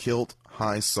talking kilt,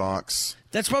 high socks.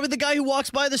 That's probably the guy who walks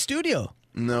by the studio.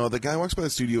 No, the guy who walks by the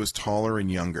studio is taller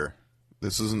and younger.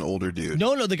 This is an older dude.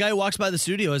 No, the guy who walks by the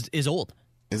studio is old.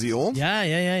 Is he old?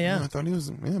 Yeah. Oh, I thought he was.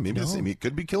 Yeah, maybe the same. He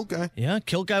could be Kilt Guy. Yeah,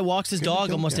 Kilt Guy walks his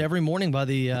dog almost every morning by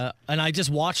the. And I just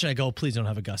watch and I go, please don't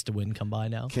have a gust of wind come by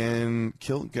now. Can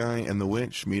Kilt Guy and the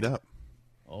witch meet up?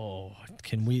 Oh,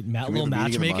 can we? Little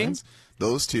matchmaking?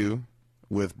 Those two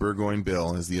with Burgoyne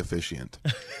Bill as the officiant.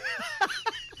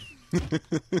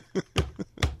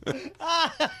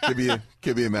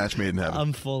 Could be a match made in heaven.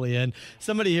 I'm fully in.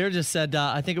 Somebody here just said,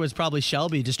 I think it was probably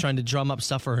Shelby just trying to drum up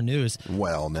stuff for her news.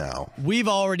 Well, now. We've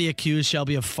already accused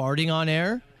Shelby of farting on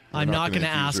air. I'm not going to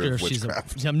ask her if she's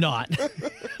I'm not.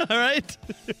 All right?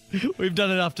 We've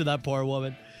done enough to that poor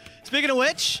woman. Speaking of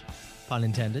which, pun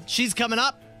intended, she's coming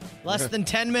up. Less than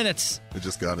 10 minutes. I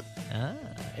just got it.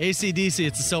 AC/DC,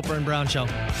 it's the Soper and Brown Show.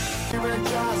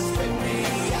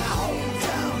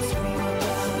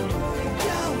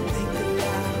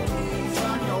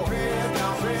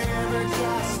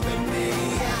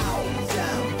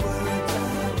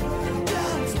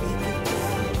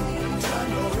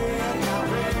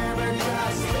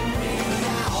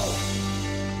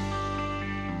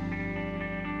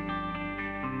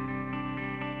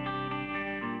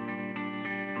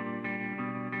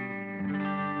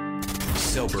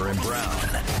 Soper and Brown,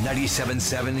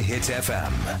 97.7 Hits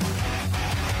FM.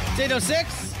 It's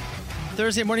 8:06,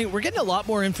 Thursday morning. We're getting a lot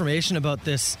more information about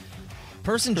this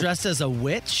person dressed as a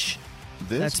witch.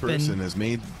 This person has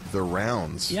made the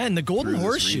rounds. Yeah, in the Golden through this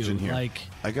Horseshoe. region here. Like,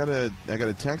 I got a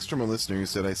text from a listener who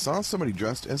said, I saw somebody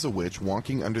dressed as a witch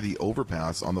walking under the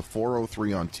overpass on the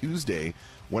 403 on Tuesday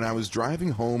when I was driving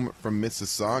home from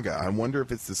Mississauga. I wonder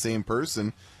if it's the same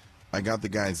person. I got the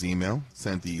guy's email,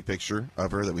 sent the picture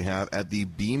of her that we have at the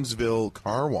Beamsville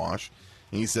car wash,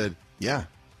 and he said, yeah,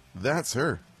 that's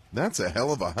her. That's a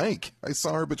hell of a hike. I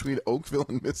saw her between Oakville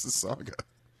and Mississauga.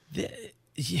 I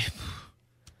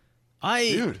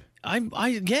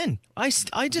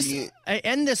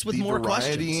end this with more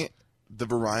questions. The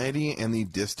variety and the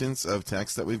distance of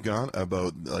text that we've got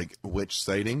about like witch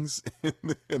sightings,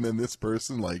 and then this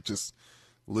person like just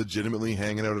legitimately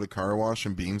hanging out at a car wash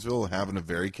in Beamsville having a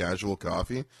very casual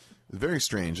coffee. Very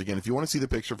strange. Again, if you want to see the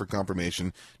picture for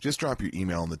confirmation, just drop your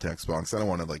email in the text box. I don't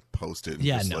want to like post it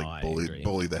and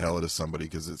bully the hell out of somebody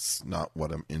because it's not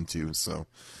what I'm into. So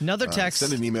another text.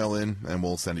 Send an email in and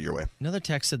we'll send it your way. Another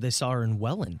text said they saw her in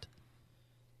Welland.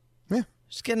 Yeah.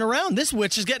 She's getting around. This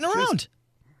witch is getting around.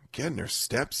 Getting her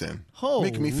steps in. Holy.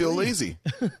 Making me feel lazy.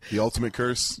 The ultimate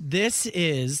curse. This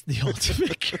is the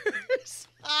ultimate curse.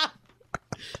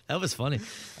 That was funny.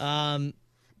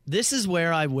 This is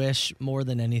where I wish more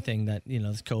than anything that,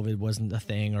 COVID wasn't a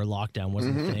thing or lockdown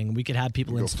wasn't a thing. We could have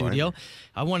people in studio.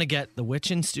 I want to get the witch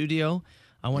in studio.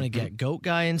 I want to get Goat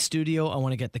Guy in studio. I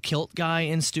want to get the Kilt Guy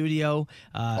in studio.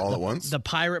 All at once? The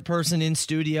pirate person in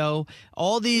studio.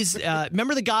 All these.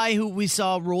 Remember the guy who we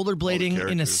saw rollerblading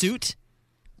in a suit?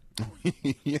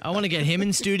 Yeah. I want to get him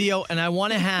in studio, and I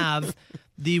want to have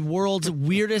the world's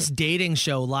weirdest dating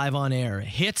show live on air.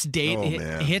 Hits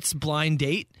Blind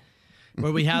Date.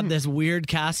 Where we have this weird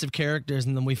cast of characters,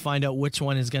 and then we find out which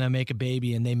one is going to make a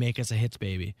baby, and they make us a hits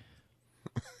baby.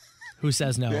 Who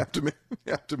says no? You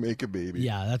have to make a baby.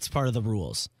 Yeah, that's part of the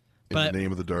rules. In the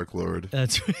name of the Dark Lord.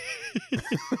 That's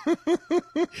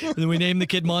And then we name the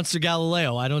kid Monster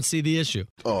Galileo. I don't see the issue.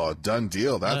 Oh, done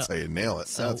deal. That's how you nail it.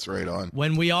 So that's right on.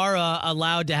 When we are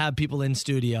allowed to have people in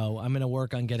studio, I'm going to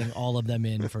work on getting all of them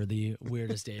in for the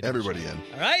weirdest dating. Everybody show. in.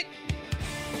 All right?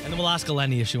 And then we'll ask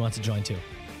Eleni if she wants to join too.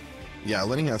 Yeah,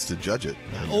 Lenny has to judge it.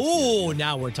 Oh,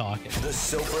 now we're talking. The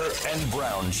Soper and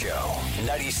Brown Show.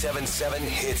 97.7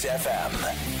 Hits FM.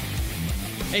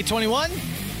 821.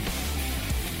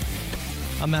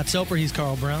 I'm Matt Soper. He's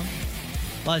Carl Brown.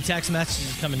 A lot of text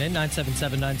messages coming in.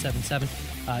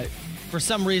 977-977. For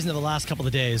some reason, in the last couple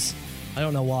of days, I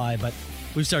don't know why, but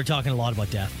we've started talking a lot about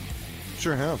death.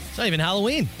 Sure have. It's not even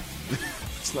Halloween.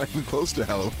 It's not even close to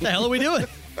Halloween. What the hell are we doing?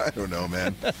 I don't know,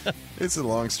 man. It's a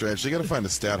long stretch. They got to find a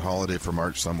stat holiday for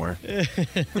March somewhere. We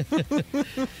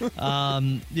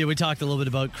talked a little bit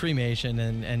about cremation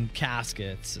and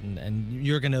caskets, and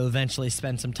you're going to eventually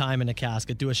spend some time in a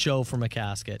casket, do a show from a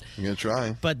casket. I'm going to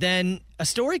try. But then a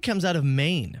story comes out of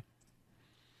Maine,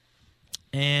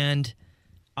 and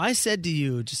I said to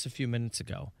you just a few minutes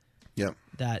ago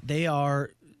that they're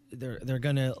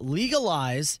going to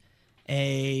legalize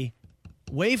a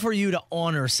way for you to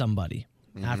honor somebody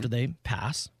after they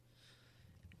pass.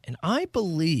 And I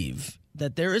believe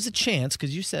that there is a chance,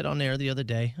 because you said on air the other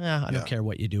day, I don't care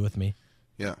what you do with me.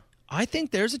 Yeah. I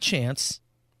think there's a chance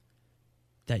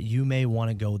that you may want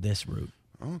to go this route.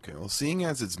 Okay. Well, seeing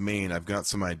as it's Maine, I've got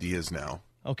some ideas now.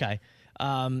 Okay.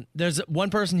 There's one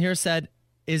person here said,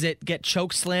 is it get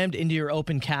choke slammed into your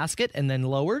open casket and then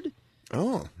lowered?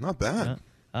 Oh, not bad.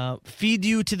 Feed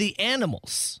you to the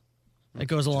animals. That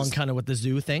goes along kind of with the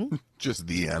zoo thing. Just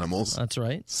the animals. That's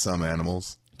right. Some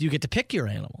animals. Do you get to pick your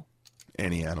animal?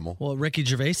 Any animal. Well, Ricky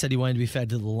Gervais said he wanted to be fed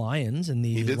to the lions in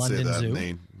the London Zoo. He did say that,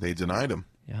 and they denied him.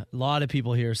 Yeah, a lot of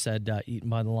people here said eaten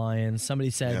by the lions.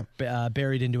 Somebody said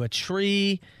buried into a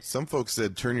tree. Some folks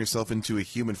said turn yourself into a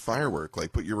human firework,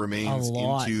 like put your remains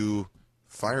into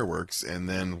fireworks and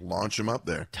then launch them up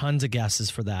there. Tons of guesses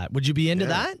for that. Would you be into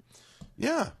that?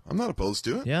 Yeah, I'm not opposed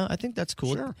to it. Yeah, I think that's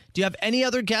cool. Sure. Do you have any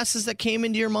other guesses that came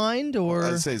into your mind? Or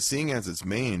I'd say, seeing as it's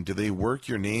Maine, do they work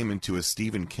your name into a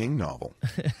Stephen King novel?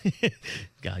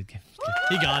 God,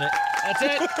 he got it. That's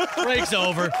it. Break's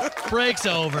over. Break's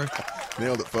over.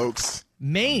 Nailed it, folks.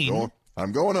 Maine.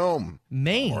 I'm going home.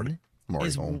 Maine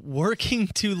is working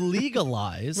to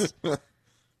legalize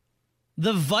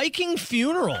the Viking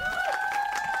funeral.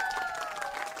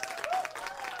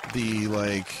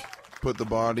 Put the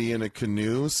body in a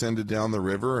canoe, send it down the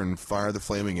river, and fire the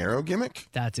flaming arrow gimmick?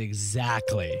 That's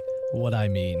exactly what I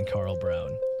mean, Carl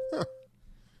Brown.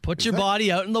 Put your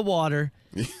body out in the water,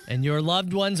 and your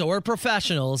loved ones or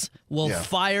professionals will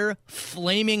fire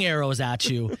flaming arrows at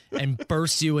you and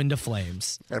burst you into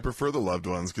flames. I prefer the loved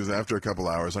ones, because after a couple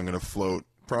hours, I'm going to float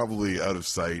probably out of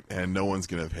sight, and no one's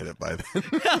gonna have hit it by then.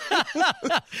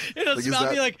 It'll Like,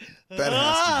 smell me like, that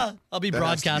has to I'll be that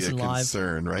has to broadcasting be a live.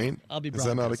 concern, right? I'll be Is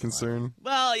that not a broadcasting concern?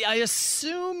 Well, I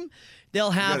assume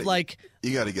they'll have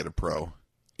You got to get a pro.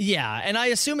 Yeah, and I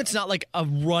assume it's not like a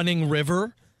running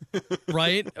river,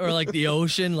 right? Or like the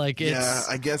ocean, like it's... Yeah,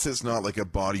 I guess it's not like a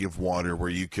body of water where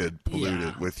you could pollute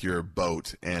it with your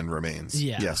boat and remains.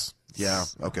 Yeah. Yes. Yeah,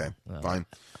 okay, fine.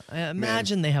 I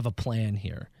imagine they have a plan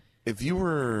here. If you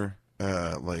were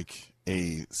like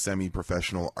a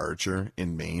semi-professional archer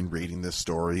in Maine reading this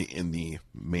story in the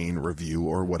Maine Review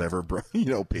or whatever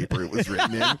paper it was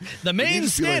written in, The Maine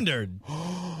Standard.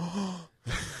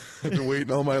 I've been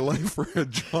waiting all my life for a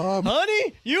job.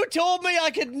 Honey, you told me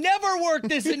I could never work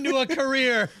this into a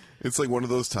career. It's like one of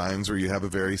those times where you have a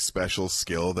very special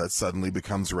skill that suddenly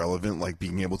becomes relevant, like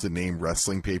being able to name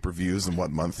wrestling pay-per-views and what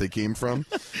month they came from.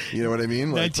 You know what I mean?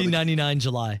 Like 1999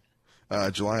 July.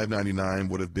 July of 99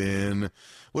 would have been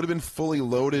Fully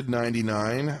Loaded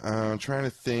 99. I'm trying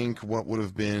to think what would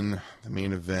have been the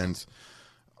main event.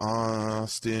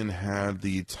 Austin had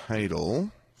the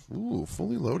title. Ooh,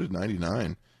 Fully Loaded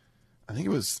 99.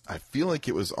 I feel like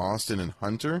it was Austin and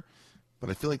Hunter, but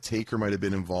I feel like Taker might have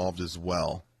been involved as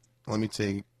well. Let me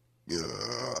take,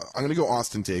 I'm going to go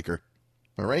Austin Taker.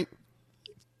 All right?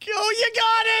 Oh, you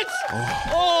got it!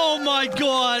 Oh my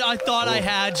God, I thought I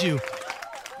had you.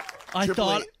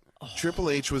 Triple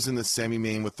H was in the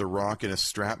semi-main with The Rock in a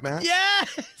strap match?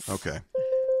 Yes! Okay.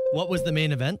 What was the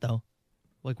main event, though?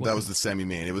 That was the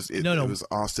semi-main. It was It was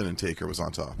Austin and Taker was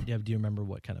on top. Yeah, do you remember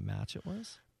what kind of match it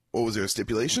was? What was there, a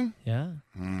stipulation? Yeah.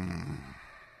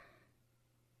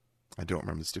 I don't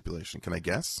remember the stipulation. Can I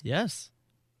guess? Yes.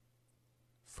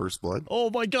 First Blood? Oh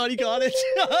my God, he got it.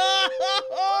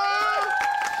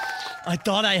 I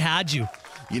thought I had you.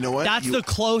 You know what? That's the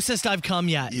closest I've come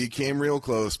yet. You came real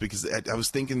close because I was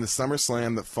thinking the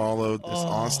SummerSlam that followed, this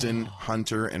Austin,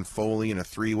 Hunter, and Foley in a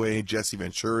three-way. Jesse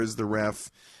Ventura is the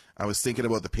ref. I was thinking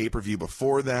about the pay-per-view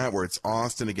before that where it's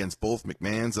Austin against both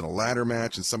McMahons in a ladder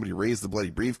match and somebody raised the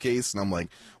bloody briefcase. And I'm like,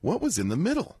 what was in the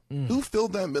middle? Who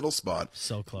filled that middle spot?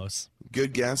 So close.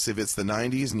 Good guess. If it's the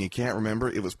 90s and you can't remember,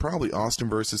 it was probably Austin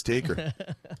versus Taker.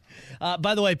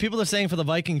 By the way, people are saying for the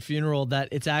Viking funeral that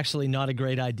it's actually not a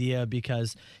great idea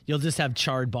because you'll just have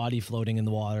charred body floating in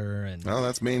the water. And well,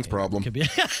 that's Maine's problem. Could be.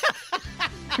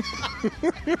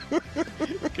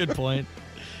 Good point.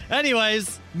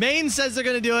 Anyways, Maine says they're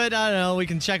going to do it. I don't know. We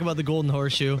can check about the Golden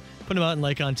Horseshoe. Put them out in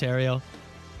Lake Ontario.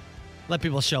 Let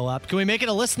people show up. Can we make it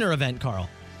a listener event, Carl?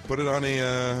 Put it on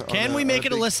a... Can we make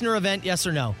it a listener event, yes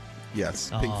or no?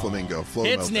 Yes. Pink Flamingo. Float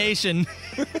Hits Nation.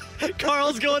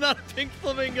 Carl's going on a Pink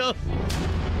Flamingo.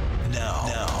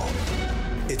 Now,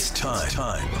 it's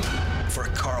time for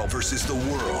Carl versus the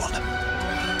World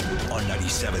on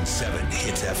 97.7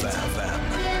 Hits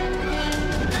FM.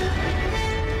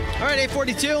 All right,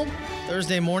 8:42,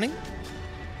 Thursday morning.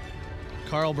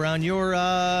 Carl Brown, you're, what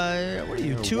are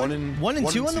you, 1 and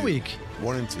 2 on the week?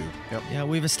 1 and 2, yep. Yeah,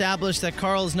 we've established that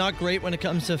Carl is not great when it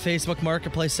comes to Facebook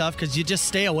Marketplace stuff because you just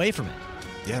stay away from it.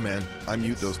 Yeah, man. I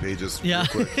mute those pages real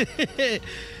quick.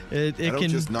 I don't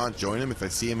just not join them. If I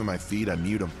see them in my feed, I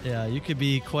mute them. Yeah, you could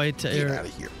be quite... Get out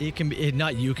of here. It can be,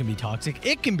 not you can be toxic.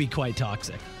 It can be quite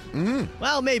toxic.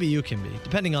 Well, maybe you can be,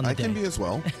 depending on the day. I can be as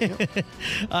well. Yep.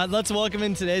 Let's welcome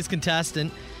in today's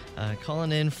contestant.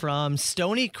 Calling in from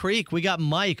Stony Creek, we got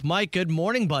Mike. Mike, good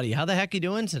morning, buddy. How the heck are you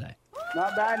doing today?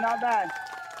 Not bad, not bad.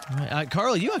 All right,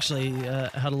 Carl, you actually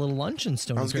had a little lunch in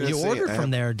Stony Creek. You ordered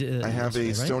from there. I have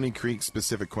a Stony Creek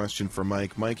specific question for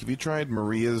Mike. Mike, have you tried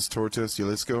Maria's Tortas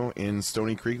Jalisco in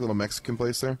Stony Creek, little Mexican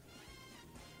place there?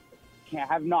 I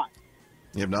have not.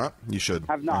 You have not? You should.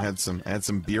 Have not. I had some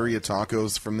birria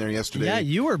tacos from there yesterday. Yeah,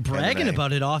 you were bragging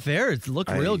about it off air. It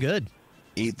looked real good.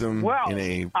 Ate them in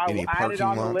a I'll parking add it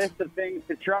on lot. the list of things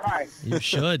to try. You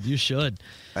should. You should.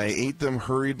 I ate them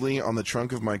hurriedly on the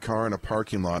trunk of my car in a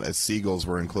parking lot as seagulls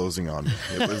were enclosing on me.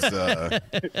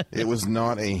 It was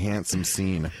not a handsome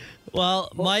scene. Well,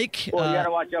 Mike... Well, you got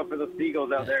to watch out for those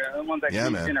seagulls out there. The ones that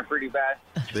keep in are pretty bad.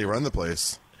 They run the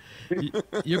place.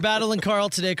 You're battling Carl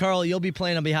today. Carl, you'll be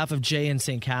playing on behalf of Jay in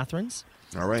St. Catharines.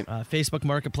 All right. Facebook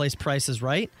Marketplace Price is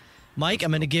Right. Mike,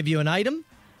 I'm going to give you an item,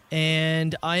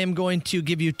 and I am going to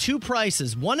give you two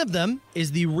prices. One of them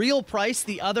is the real price.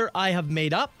 The other I have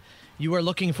made up. You are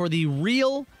looking for the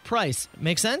real price.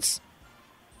 Make sense?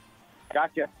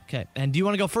 Gotcha. Okay. And do you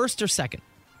want to go first or second?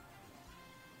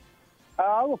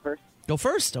 I'll go first. Go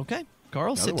first. Okay.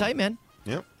 Carl, sit tight, man.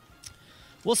 Yep.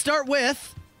 We'll start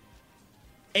with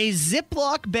a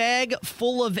Ziploc bag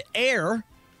full of air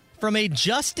from a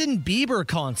Justin Bieber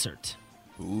concert.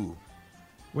 Ooh.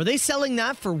 Were they selling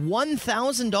that for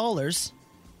 $1,000?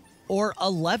 or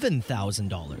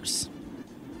 $11,000?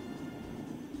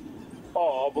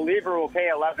 Oh, a believer will pay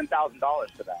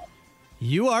 $11,000 for that.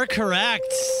 You are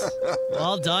correct.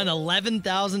 Well done.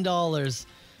 $11,000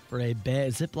 for a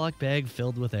Ziploc bag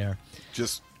filled with air.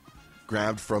 Just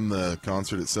grabbed from the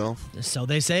concert itself? So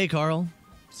they say, Carl.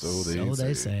 So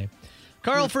they say.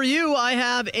 Carl, for you, I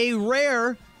have a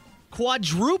rare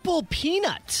quadruple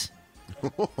peanut.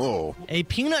 Oh. A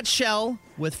peanut shell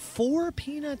with 4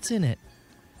 peanuts in it.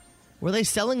 Were they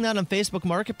selling that on Facebook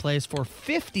Marketplace for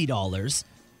 $50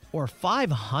 or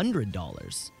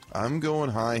 $500? I'm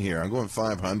going high here. I'm going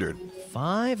 500.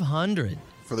 500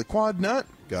 for the quad nut?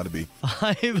 Got to be.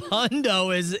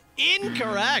 500 is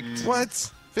incorrect.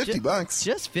 What? $50?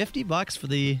 Just $50 for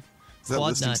the Is that quad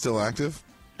listing nut. still active?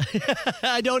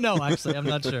 I don't know, actually. I'm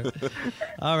not sure.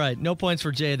 All right. No points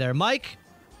for Jay there. Mike,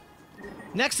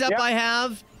 next up I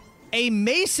have a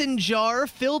mason jar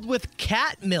filled with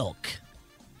cat milk.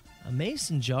 A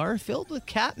mason jar filled with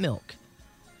cat milk.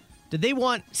 Did they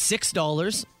want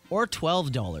 $6 or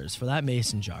 $12 for that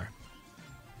mason jar?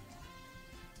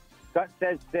 Gut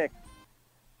says 6.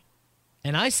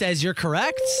 And I says you're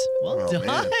correct. Well done.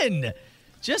 Man.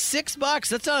 Just $6.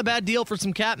 That's not a bad deal for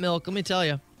some cat milk, let me tell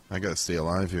you. I got to stay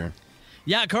alive here.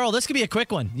 Yeah, Carl, this could be a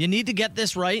quick one. You need to get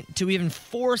this right to even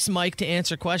force Mike to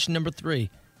answer question number 3.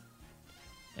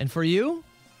 And for you,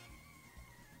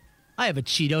 I have a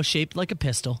Cheeto shaped like a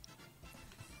pistol.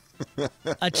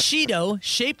 A Cheeto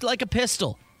shaped like a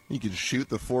pistol. You could shoot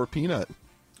the 4 peanut.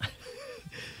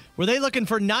 Were they looking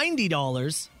for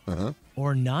 $90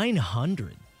 or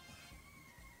 $900?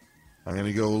 I'm going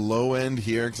to go low end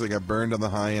here because I got burned on the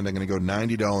high end. I'm going to go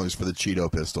 $90 for the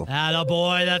Cheeto pistol.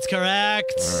 Attaboy, that's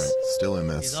correct. All right, still in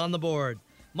this. He's on the board.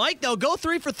 Mike, though, go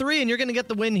 3 for 3, and you're going to get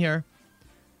the win here.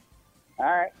 All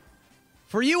right.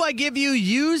 For you, I give you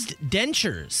used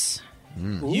dentures.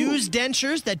 Used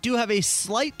dentures that do have a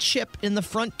slight chip in the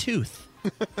front tooth.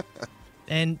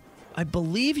 And I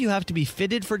believe you have to be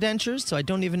fitted for dentures, so I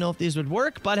don't even know if these would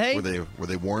work, but hey. Were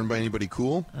they worn by anybody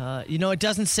cool? It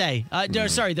doesn't say.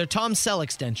 Sorry, they're Tom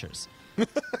Selleck's dentures.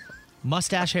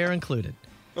 Mustache hair included.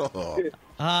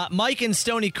 Mike in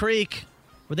Stony Creek,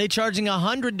 were they charging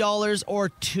 $100 or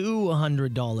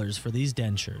 $200 for these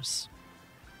dentures?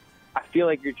 I feel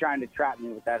like you're trying to trap me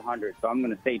with that 100, so I'm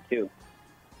going to say 2.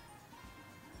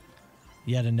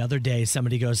 Yet another day,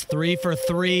 somebody goes 3 for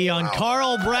 3 on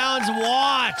Carl Brown's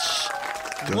watch.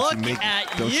 Don't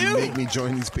you make me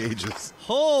join these pages.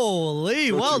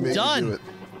 Holy, well Don't you make me do done. it.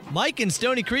 Mike in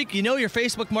Stony Creek, you know your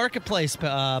Facebook Marketplace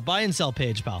buy and sell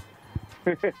page, pal.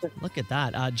 Look at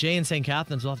that. Jay in St.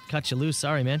 Catharines will have to cut you loose.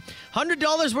 Sorry, man.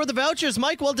 $100 worth of vouchers.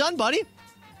 Mike, well done, buddy.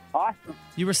 Awesome.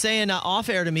 You were saying off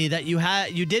air to me that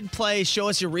you did play Show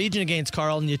Us Your Region against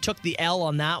Carl, and you took the L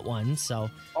on that one. So.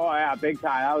 Oh yeah, big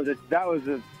time. That was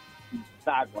a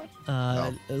sad one.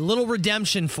 A little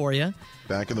redemption for you.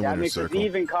 Back in the winner's circle.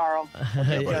 Even, Carl.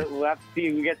 We'll have to see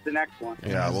who gets the next one.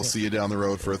 Yeah, we'll see you down the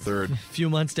road for a third. A few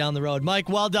months down the road. Mike,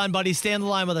 well done, buddy. Stay on the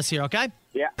line with us here, okay?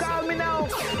 Yeah. Call me now.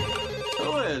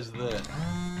 Who is this?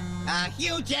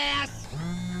 Huge ass.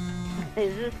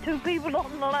 Is this 2 people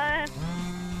on the line?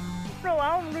 No,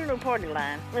 I don't do no party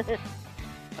line.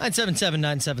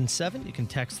 977-977. You can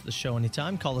text the show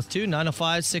anytime. Call us too.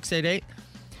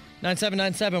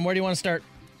 905-688-9797. Where do you want to start?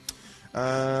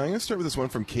 I'm going to start with this one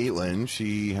from Caitlin.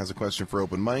 She has a question for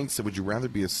Open Mike. So would you rather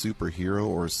be a superhero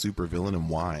or a supervillain, and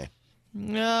why?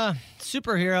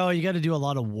 Superhero, you got to do a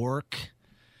lot of work.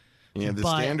 Yeah, the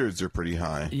standards are pretty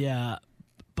high. Yeah,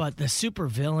 but the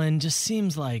supervillain just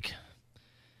seems like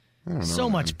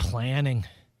much planning.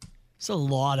 It's a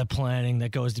lot of planning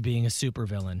that goes to being a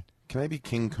supervillain. Can I be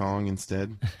King Kong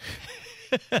instead?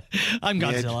 I'm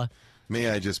Godzilla. May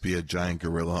I just be a giant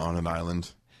gorilla on an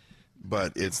island?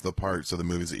 But it's the parts of the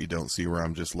movies that you don't see where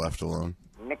I'm just left alone.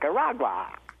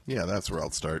 Nicaragua. Yeah, that's where I'll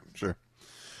start. Sure.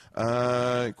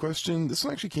 Question. This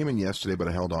one actually came in yesterday, but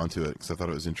I held on to it because I thought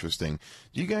it was interesting.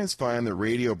 Do you guys find that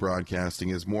radio broadcasting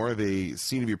is more of a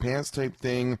seat of your pants type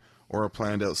thing or a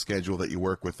planned out schedule that you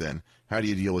work within? How do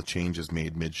you deal with changes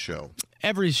made mid-show?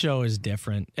 Every show is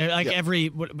different. I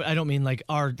don't mean like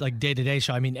our day-to-day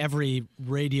show. I mean every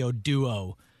radio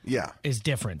duo is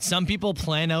different. Some people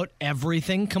plan out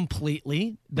everything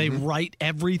completely. They write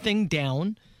everything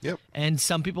down. Yep. And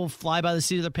some people fly by the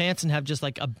seat of their pants and have just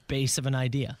like a base of an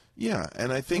idea. Yeah,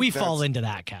 and I think we fall into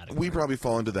that category. We probably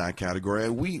fall into that category.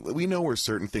 We know where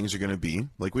certain things are going to be.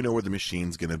 Like we know where the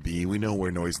machine's going to be. We know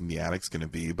where Noise in the Attic's going to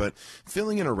be. But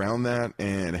filling in around that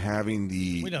and having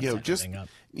the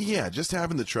just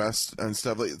having the trust and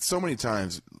stuff. Like so many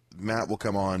times, Matt will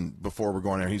come on before we're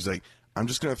going there. He's like, "I'm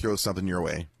just going to throw something your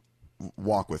way.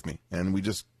 Walk with me," and we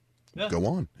just go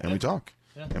on and we talk.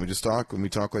 Yeah. And we just talk, and we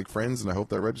talk like friends, and I hope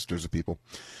that registers with people.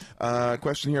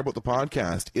 Question here about the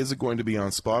podcast. Is it going to be on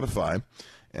Spotify?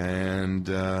 And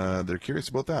they're curious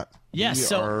about that.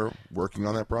 Yes, we are working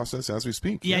on that process as we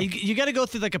speak. Yeah, you got to go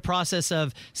through like a process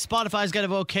of Spotify's got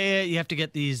to okay it. You have to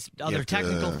get these other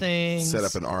technical things. Set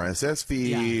up an RSS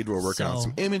feed. We're working on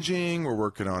some imaging. We're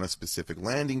working on a specific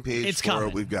landing page. It's for coming.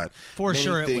 it. We've got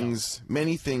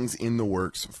many things in the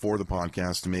works for the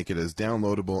podcast to make it as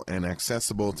downloadable and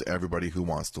accessible to everybody who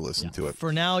wants to listen to it.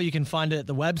 For now, you can find it at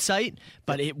the website,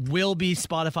 but it will be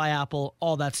Spotify, Apple,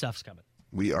 all that stuff's coming.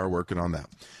 We are working on that.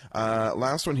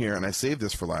 Last one here, and I saved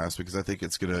this for last because I think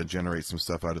it's going to generate some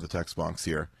stuff out of the text box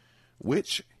here.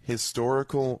 Which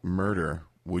historical murder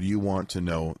would you want to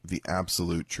know the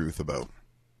absolute truth about?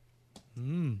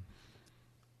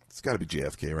 It's got to be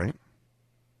JFK, right?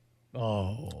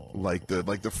 Oh, like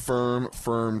the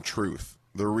firm truth,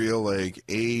 the real like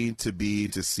A to B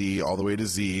to C all the way to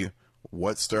Z.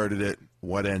 What started it?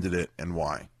 What ended it? And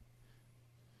why?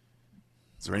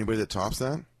 Is there anybody that tops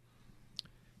that?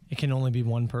 It can only be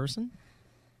one person?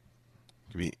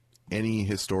 It could be any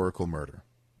historical murder.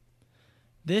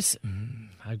 This,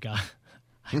 I got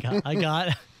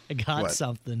What?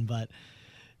 something, but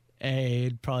A,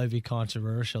 it'd probably be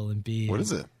controversial, and B, What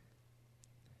is it?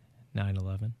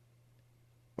 9/11.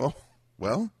 Oh,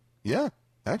 well, yeah.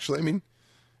 Actually, I mean,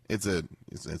 it's an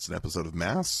episode of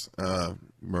mass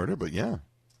murder, but yeah,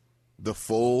 the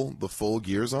full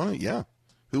gears on it. Yeah,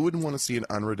 who wouldn't want to see an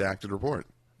unredacted report?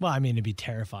 Well, I mean, it'd be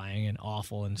terrifying and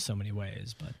awful in so many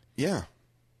ways, but yeah,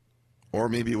 or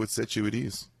maybe it would set you at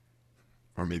ease,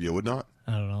 or maybe it would not.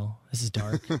 I don't know. This is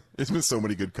dark. There's been so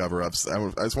many good cover-ups.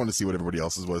 I just wanted to see what everybody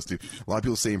else's was too. A lot of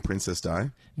people saying Princess Di.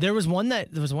 There was one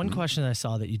question I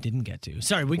saw that you didn't get to.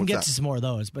 Sorry, we can get to some more of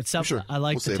those, but Sure. I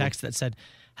liked We'll the text that said,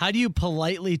 "How do you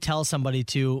politely tell somebody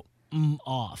to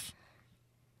off?"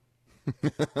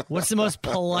 What's the most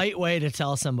polite way to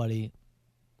tell somebody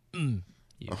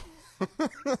you?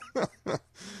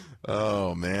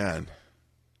 Oh man,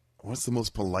 what's the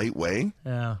most polite way?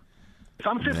 Yeah,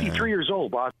 I'm 53 years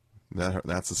old, boss.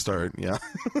 That's a start. Yeah.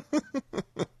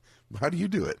 How do you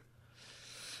do it?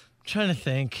 I'm trying to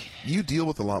think. You deal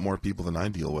with a lot more people than I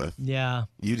deal with. Yeah.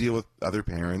 You deal with other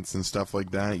parents and stuff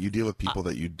like that. You deal with people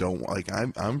that you don't like.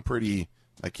 I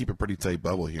keep a pretty tight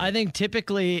bubble here. I think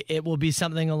typically it will be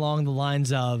something along the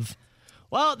lines of,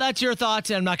 "Well, that's your thoughts,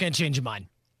 and I'm not going to change your mind."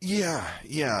 Yeah.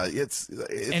 It's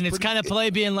kind of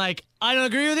polite being like, "I don't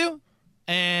agree with you,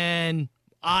 and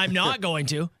I'm not going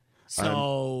to,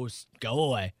 so go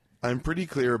away." I'm pretty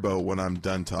clear about when I'm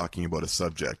done talking about a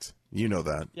subject. You know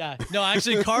that. Yeah. No,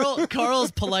 actually,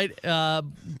 Carl's polite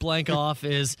blank off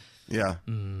is. Yeah.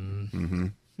 Mm-hmm.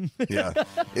 Yeah.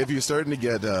 If you're starting to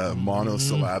get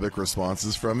monosyllabic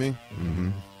responses from me,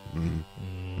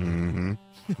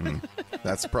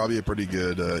 that's probably a pretty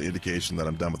good indication that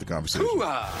I'm done with the conversation.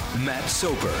 Hoo-ah! Matt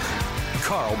Soper,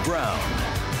 Carl Brown,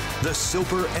 The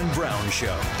Soper and Brown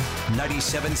Show,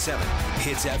 97.7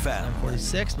 Hits FM.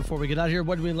 46. Before we get out of here,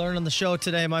 what did we learn on the show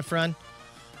today, my friend?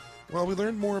 Well, we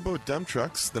learned more about dump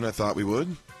trucks than I thought we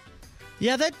would.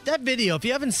 Yeah, that video, if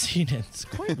you haven't seen it, it's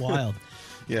quite wild.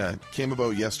 Yeah, it came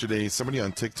about yesterday. Somebody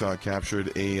on TikTok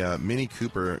captured a Mini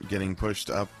Cooper getting pushed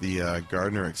up the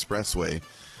Gardner Expressway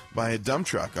by a dump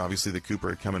truck. Obviously, the Cooper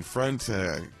had come in front.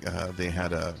 They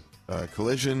had a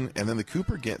collision, and then the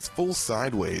Cooper gets full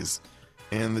sideways,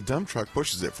 and the dump truck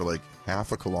pushes it for like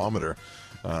half a kilometer.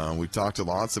 We've talked to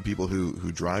lots of people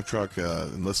who drive truck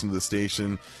and listen to the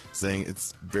station, saying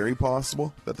it's very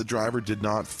possible that the driver did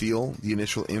not feel the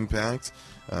initial impact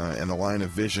and the line of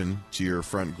vision to your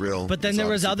front grille. But then there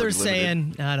was others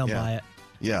saying, "I don't buy it."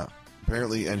 Yeah,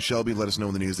 apparently, and Shelby let us know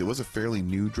in the news it was a fairly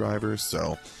new driver,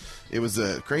 so it was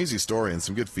a crazy story and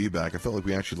some good feedback. I felt like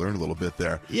we actually learned a little bit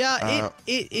there. Yeah,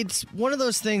 it's one of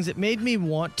those things that made me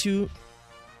want to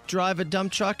drive a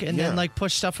dump truck and then like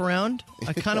push stuff around.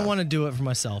 I kind of want to do it for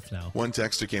myself now. One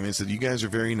texter came in and said, "You guys are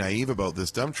very naive about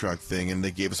this dump truck thing," and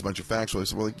they gave us a bunch of facts. So I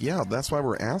said, "Well, like, yeah, that's why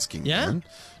we're asking. Yeah, man.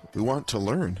 We want to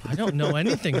learn." I don't know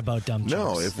anything about dump trucks.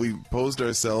 No, if we posed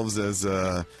ourselves as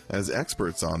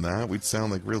experts on that, we'd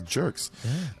sound like real jerks.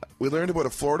 Yeah. We learned about a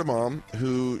Florida mom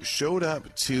who showed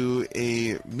up to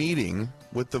a meeting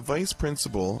with the vice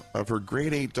principal of her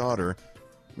grade 8 daughter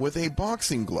with a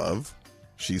boxing glove,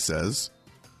 she says,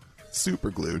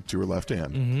 super glued to her left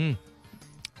hand. Mm-hmm.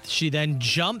 She then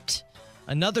jumped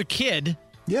another kid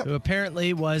who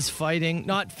apparently was fighting,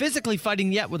 not physically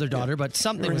fighting yet with her daughter, but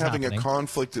something was happening. They were having a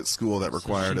conflict at school that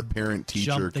required a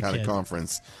parent-teacher kind of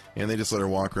conference, and they just let her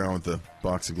walk around with the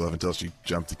boxing glove until she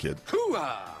jumped the kid.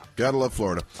 Hoo-ah! Gotta love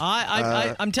Florida.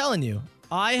 I'm telling you,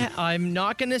 I'm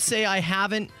not going to say I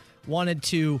haven't wanted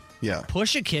to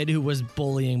push a kid who was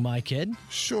bullying my kid.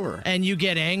 Sure. And you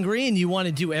get angry and you want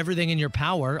to do everything in your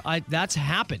power. That's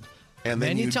happened. And then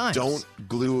many you times. don't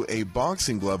glue a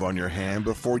boxing glove on your hand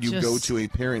before you go to a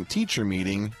parent-teacher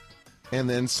meeting and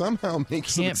then somehow make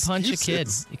some excuses. Punch a kid.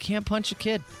 You can't punch a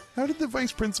kid. How did the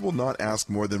vice principal not ask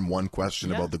more than one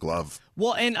question about the glove?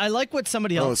 Well, and I like what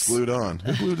somebody else... Oh, it's glued on.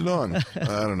 Who glued it on?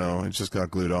 I don't know. It just got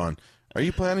glued on. Are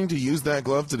you planning to use that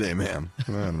glove today, ma'am?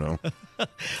 I don't know.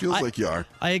 Feels like you are.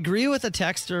 I agree with a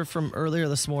texter from earlier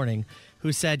this morning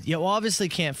who said, you obviously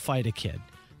can't fight a kid.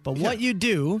 But what you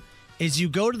do is you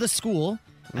go to the school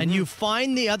and you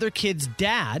find the other kid's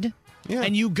dad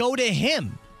and you go to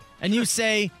him and you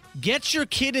say, get your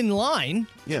kid in line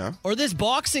or this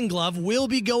boxing glove will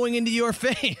be going into your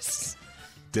face.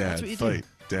 Dad, fight.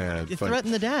 Dad, you fight.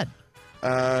 threaten the dad.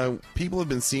 People have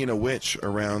been seeing a witch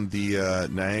around the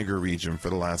Niagara region for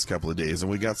the last couple of days,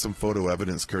 and we got some photo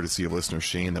evidence courtesy of listener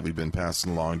Shane that we've been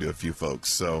passing along to a few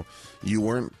folks. So you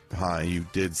weren't high. You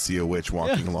did see a witch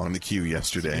walking along the queue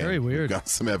yesterday. It's very weird. We've got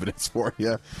some evidence for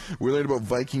you. We learned about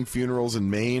Viking funerals in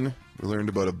Maine. We learned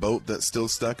about a boat that's still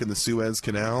stuck in the Suez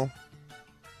Canal.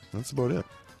 That's about it.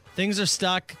 Things are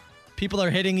stuck. People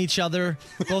are hitting each other,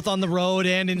 both on the road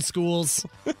and in schools.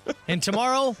 And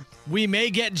tomorrow, we may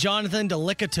get Jonathan to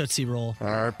lick a Tootsie Roll.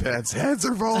 Our pets' heads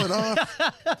are falling off.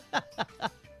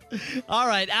 All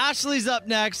right, Ashley's up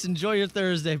next. Enjoy your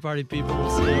Thursday, party people.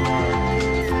 We'll see you tomorrow.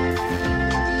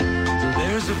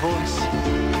 There's a voice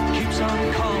keeps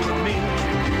on calling me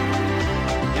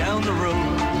down the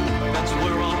road. That's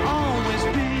where I'll always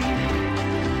be.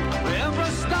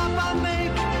 Every stop I make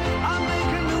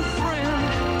a new friend.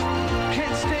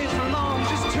 Can't stay for long,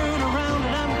 just turn around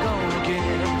and I'm gone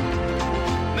again.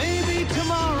 Maybe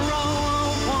tomorrow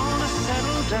I'll wanna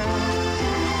settle down.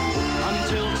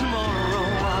 Until tomorrow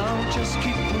I'll just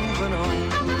keep moving on.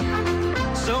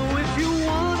 So if you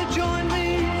wanna join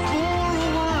me for a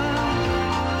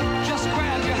while, just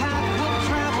grab your hat, we'll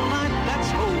travel like that's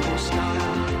old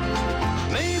style.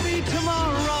 Maybe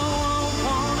tomorrow I'll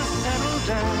wanna settle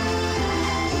down.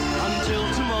 Until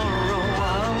tomorrow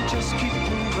I'll just keep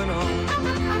moving on.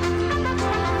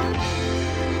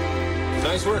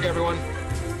 Nice work, everyone.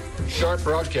 Sharp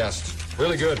broadcast.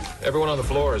 Really good. Everyone on the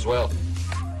floor as well.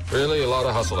 Really a lot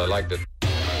of hustle. I liked it.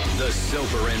 The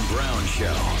Soper and Brown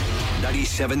Show.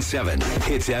 97.7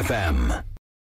 Hits FM.